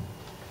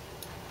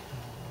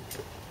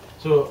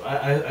so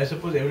I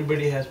suppose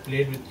everybody has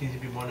played with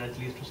TCP/Mon at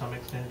least to some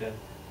extent and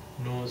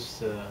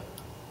knows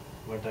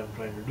what I'm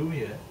trying to do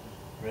here,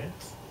 right?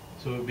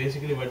 So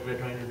basically what we're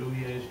trying to do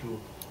here is to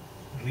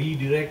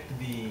redirect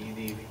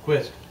the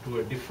request to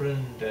a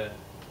different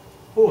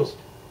host.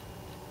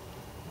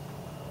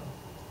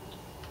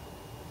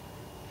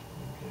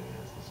 Okay,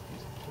 where's this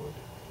piece of code?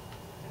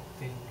 I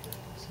think I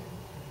can say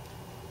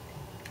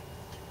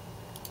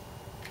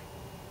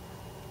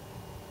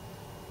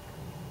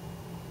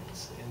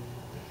it's in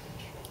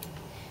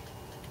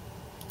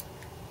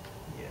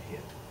yeah,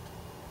 here.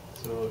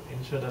 So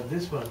instead of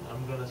this one,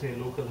 I'm gonna say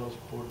localhost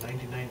port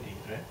 9090,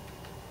 right?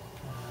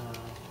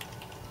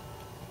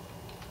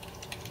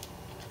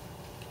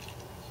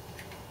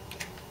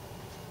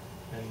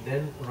 And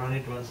then run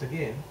it once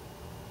again.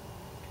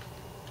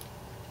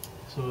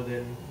 So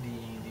then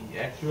the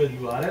actual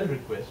URL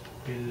request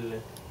will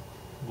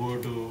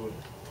go to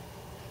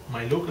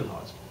my local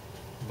host,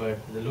 but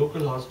the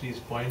local host is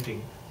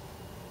pointing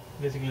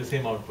basically the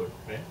same output,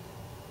 right?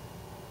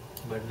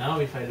 But now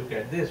if I look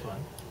at this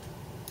one,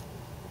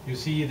 you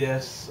see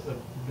there's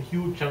a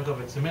huge chunk of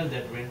XML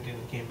that went in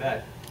and came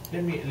back.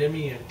 Let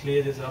me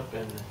clear this up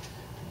and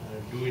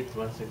do it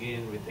once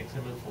again with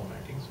XML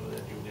formatting so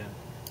that you can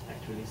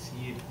actually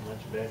see it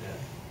much better.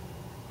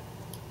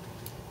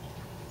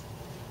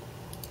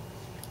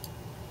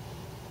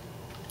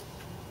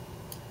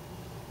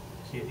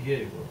 Here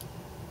you go.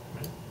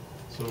 Right?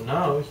 So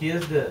now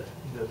here's the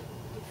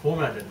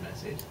formatted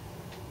message.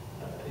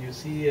 You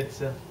see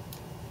it's a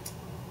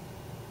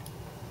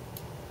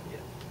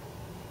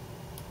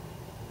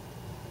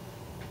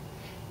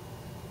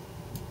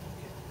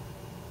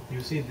you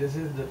see this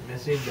is the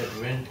message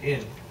that went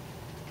in.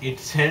 It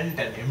sent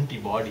an empty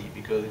body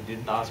because it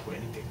didn't ask for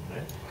anything,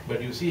 right?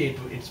 But you see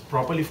it's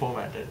properly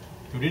formatted.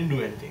 You didn't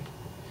do anything.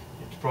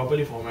 It's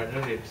properly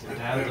formatted. It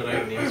has the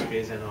right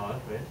namespace and all,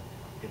 right?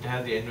 It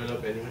has the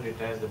envelope element. It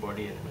has the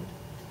body element.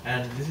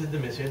 And this is the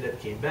message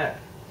that came back.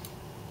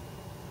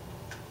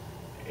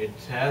 It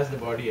has the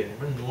body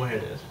element, no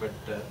headers, but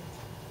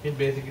it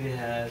basically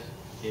has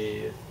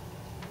a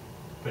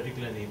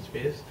particular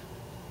namespace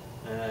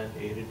and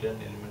a return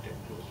element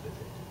enclosed with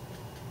it.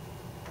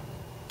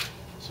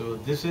 So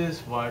this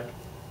is what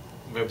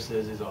web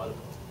service is all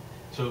about.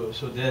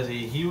 So there's a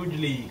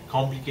hugely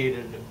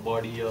complicated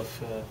body of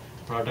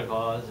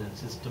protocols and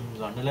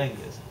systems underlying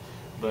this,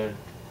 but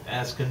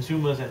as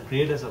consumers and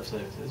creators of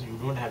services, you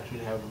don't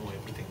actually have to know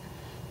everything.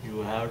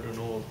 You have to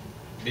know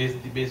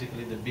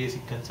basically the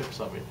basic concepts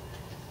of it,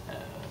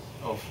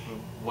 of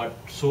what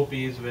SOAP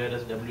is, where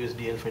does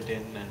WSDL fit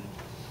in, and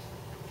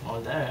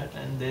all that.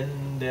 And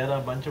then there are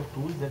a bunch of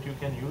tools that you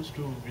can use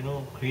to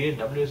create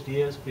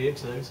WSDLs, create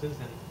services,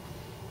 and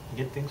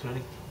get things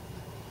running.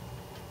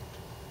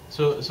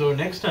 So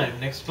next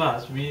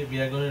class, we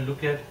are going to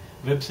look at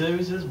web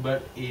services,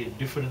 but a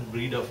different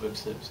breed of web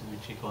services,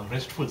 which we call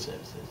RESTful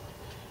services.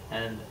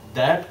 And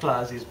that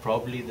class is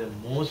probably the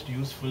most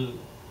useful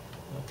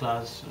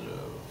class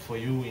for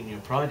you in your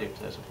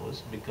projects, I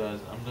suppose, because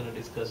I'm going to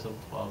discuss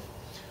of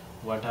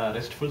what are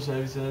RESTful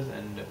services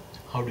and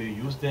how do you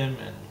use them,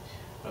 and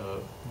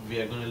we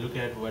are going to look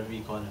at what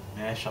we call a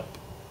mashup,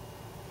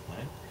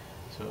 right?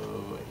 So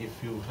if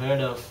you've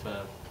heard of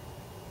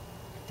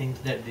things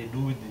that they do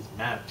with these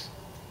maps,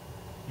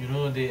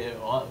 they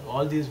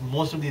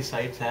most of these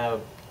sites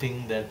have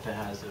thing that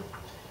has a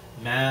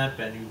map,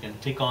 and you can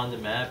click on the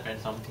map and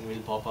something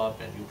will pop up,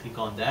 and you click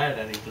on that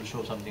and it will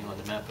show something on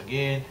the map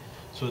again.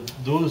 So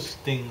those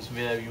things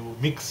where you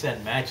mix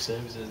and match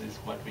services is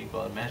what we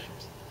call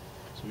mashups.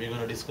 So we're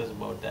going to discuss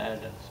about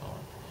that and so on.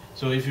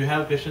 So if you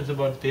have questions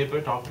about the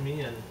paper, talk to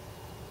me, and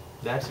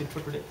that's it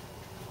for today.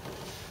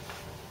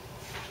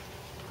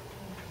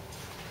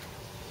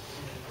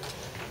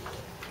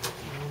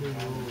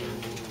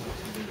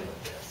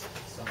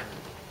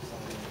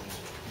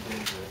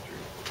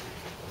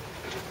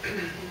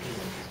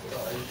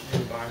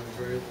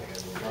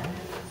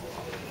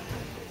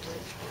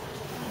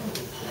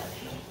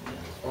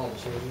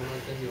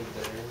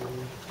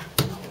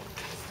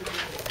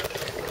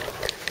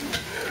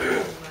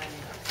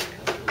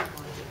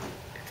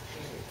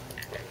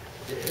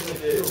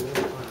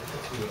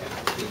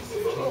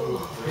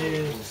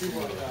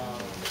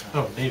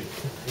 Oh, David.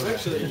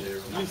 Actually,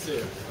 you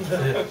too. I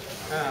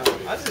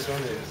was just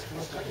wondering,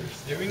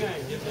 did we not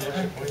get the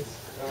extra points?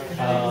 We did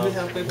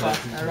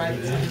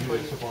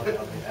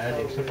add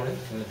extra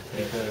points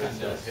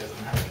because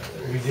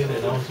we didn't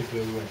announce it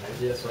to everyone, right?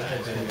 Yes, right.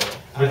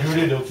 But you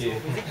did okay.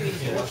 And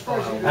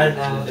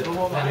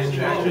when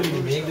you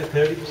actually make the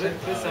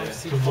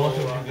 30%, to most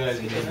of you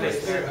guys, you make like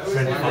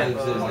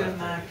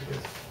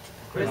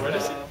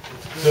 25%.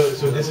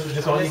 So this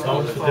only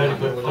counts for 30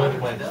 points.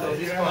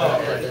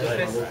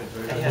 Right.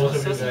 And most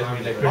of you guys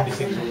mean like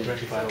 26 or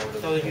 25 or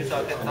So you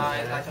saw that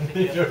nine, I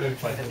think You're doing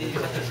fine.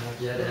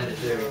 Yeah, to edit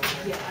there.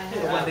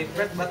 when they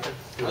press button,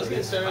 I was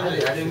gonna start like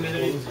they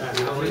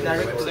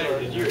redirect to the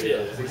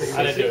I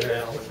didn't do it.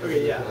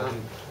 Okay, yeah.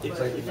 If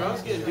I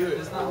was gonna do it,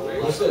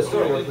 Let's go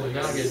start with it.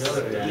 Now get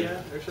another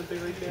yeah, or something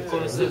like that. So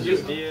it's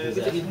just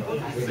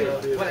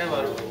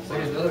whatever.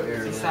 There's another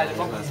error. Inside the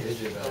box. It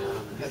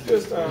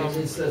Just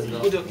says Put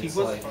nothing. the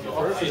keyboard on the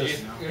box.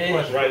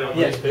 Right on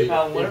this page.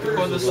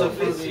 Whenever the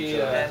surface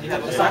and you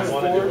have a sign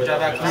for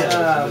Java class.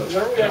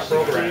 whenever we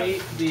actually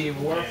create the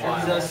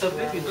And the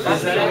surface is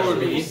that would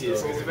be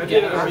easiest. Because if I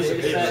did it on a piece of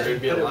paper,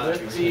 it'd be a lot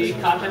too The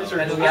contents are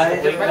And just we have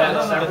linked to down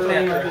break separately,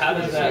 down or how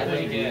does that the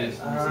link in?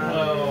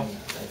 Well,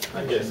 I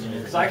guess.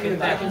 Because I can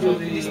do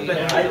the. I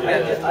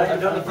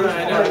done the first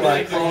part,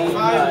 like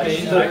 5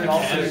 pages, I can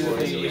also do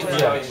the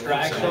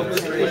extraction.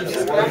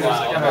 But I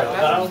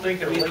don't think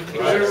they're linked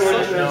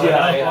together.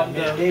 Yeah. On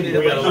the- We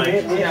gotta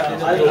like do a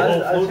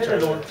whole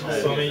flowchart.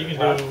 So I mean, you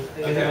can do.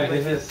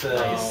 This is.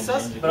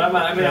 But I'm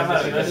not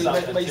messing up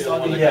the two. I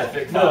wanna Yeah. get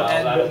fixed No, files. I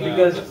and don't know.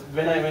 because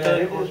when I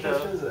wrote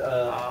instructions,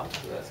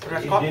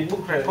 record, it didn't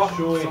book record.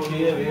 show a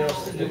clear way of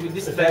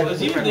This the is fact the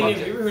that even you thinking, can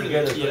have you heard of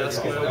the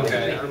kiosk?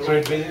 Okay. So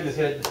it basically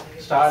said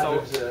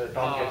start with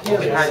Tomcat.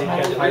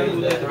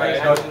 Okay,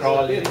 Dot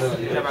crawl in the If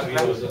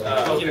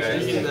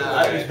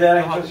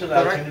there are instructions,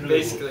 I'll send it to you.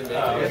 Basically,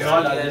 If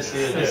not, I'll just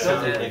say this.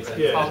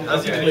 Yeah, I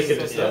was even looking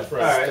at stuff,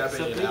 right?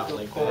 Stepping it out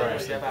like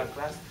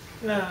that.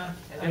 Nah,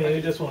 I mean,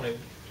 we just want to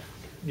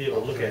be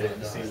able to look at it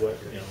and see what,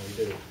 we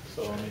do.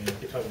 So, I mean, if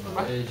you're talking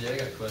about AJ, I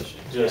got a question.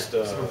 just,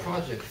 So for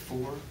project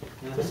 4,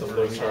 just a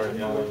flow chart,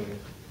 I'm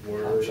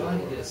Word. trying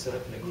to get it set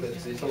up in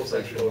Eclipse. These Almost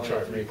like like flow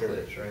chart for maker.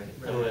 Eclipse, right?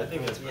 I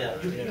think it's, Yeah,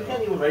 you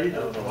can't even write it I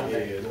don't know down. how big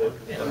it is.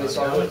 Okay,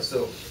 so I went,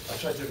 so I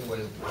tried different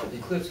ways.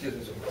 Eclipse gives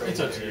me some crazy. It's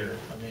up to you. error.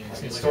 I mean, It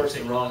seems like starts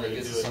everything to run, you it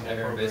gets do to in some that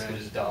error, and basically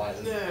program. just dies.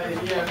 and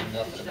Yeah.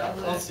 Nothing about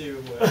I'll that. see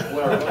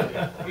What I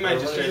run, I might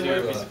just try to do it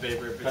on a piece of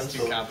paper if it's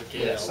too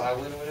complicated. yeah,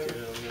 Cylin or whatever.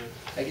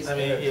 I guess I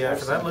mean, yeah,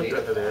 because I looked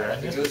under there,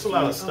 and it's a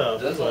lot of stuff,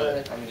 Does all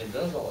but that, I mean, it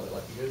does all that,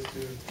 like, it goes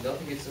to,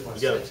 nothing gets in my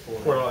you gotta steps for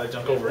pour all that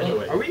junk over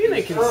anyway. Are we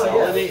gonna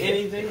consolidate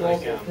anything?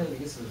 Like, It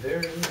gets to the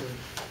very end.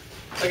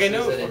 like I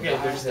know, Says that it okay,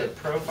 dies, there's the that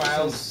some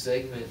profiles,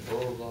 segment, blah,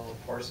 blah, blah,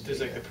 parsing. there's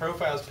like the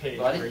profiles page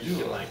But I where didn't you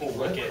do can a like whole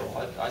look web at,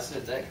 crawl. I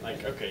said that.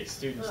 like, okay,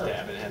 students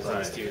tab, and it has like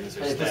Right. students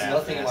or And it puts staff,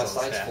 nothing and in it my has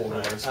all sites staff. folder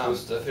where it's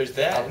supposed to. There's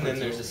that, I'll and then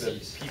put there's those the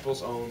C's.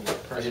 people's own I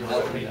didn't personal know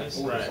it pages.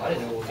 was Right. I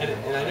didn't know it was And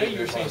I know you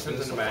were saying Microsoft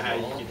something did about how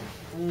you wrong.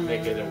 can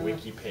make it a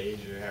wiki page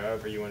or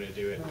however you want to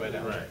do it, but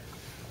Right.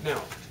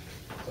 now,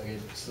 Like,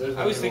 so there's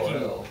I was no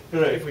thinking, URL.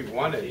 if we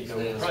wanted, you know,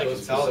 Yeah, we'd it's probably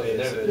supposed to be consolidate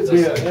it. something So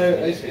there.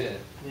 it's Yeah, like-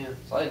 yeah.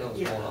 So I didn't know what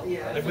was going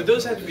on. Like, would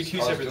those have to be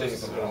two separate things?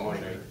 Is what I'm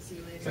wondering.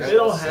 They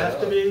don't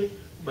have to be,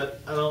 but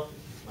I don't,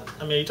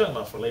 I mean, you're talking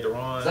about for later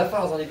on. That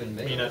file's not even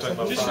made. You're not talking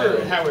about Just file.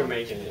 for how we're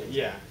making it,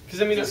 yeah.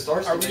 Because I mean, It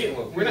starts are to we? make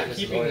what We're not this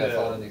is keeping why that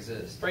file the. doesn't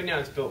exist. Right now,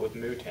 it's built with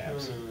moo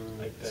tabs,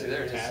 like the See,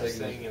 there it is, tabs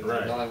segment thing, and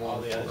Right.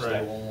 all the other stuff.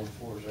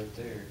 914 is right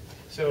there.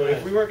 So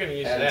if we weren't going to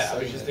use Add a that, I was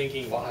segment just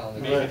thinking file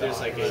and maybe then there's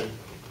like a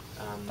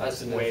That's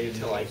the way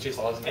thing. to like just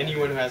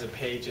anyone who has a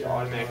page, it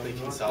automatically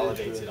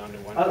consolidates it onto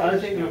one I'll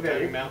page. take You know you what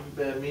I'm talking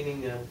guys, about?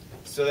 meaning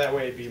So that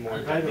way it'd be more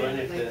I'm trying to run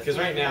it. dynamic. Because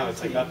right now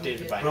it's like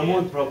updated by Pramod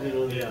hand. probably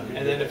knows. Yeah.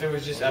 And then if it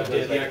was just Because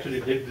updated, we like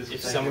actually did this.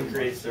 if someone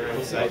creates their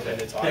own site, then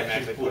it's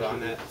automatically put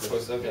on that.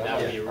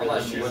 That would be I'm really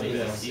not sure.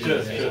 easy. Sure,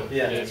 to- sure.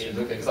 Yeah. you know what I mean?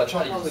 Okay, because I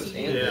tried Eclipse and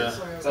Yeah. this.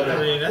 'Cause I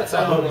I mean, that But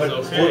sounds both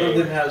of okay.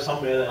 them have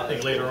somewhere. I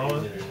think later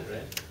on.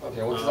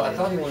 Okay, well, 'cause I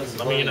thought he wanted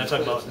to. I mean, you're not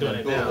talking about Eclipse doing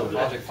and it now, build a but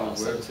project file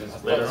sent to him. I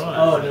thought Later that's on.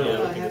 Oh, what- no. Yeah,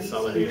 we can You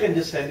consolidate can it.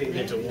 just send it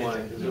Into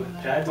one.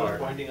 Chad was part.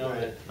 pointing out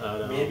that I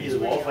don't know. maybe the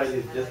WAV file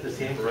is just the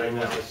same Right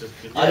now, framework. it's just.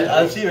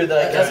 I'll see where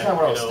that. That's kind of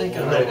what I You was know, thinking,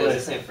 we'll but it know is the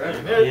what- same for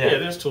everyone. There, Yeah. yeah,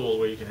 there's tools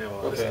where you can have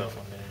all this Okay. stuff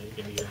on there. You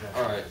can even have,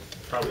 Alright.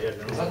 probably have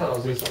your Because I thought I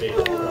was own just page. I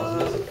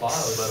was missing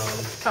files.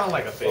 It's kind of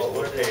like a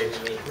Facebook page.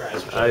 Right.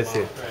 I see.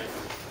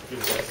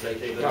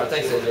 Alright,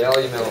 thanks, AJ. I'll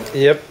email him.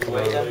 Yep.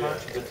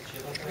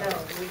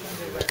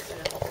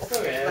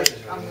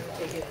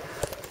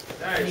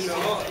 Alright, so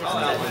I'll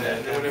outline that,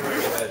 and then whenever I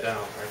get that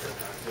down, I can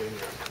talk to you.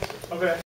 Okay.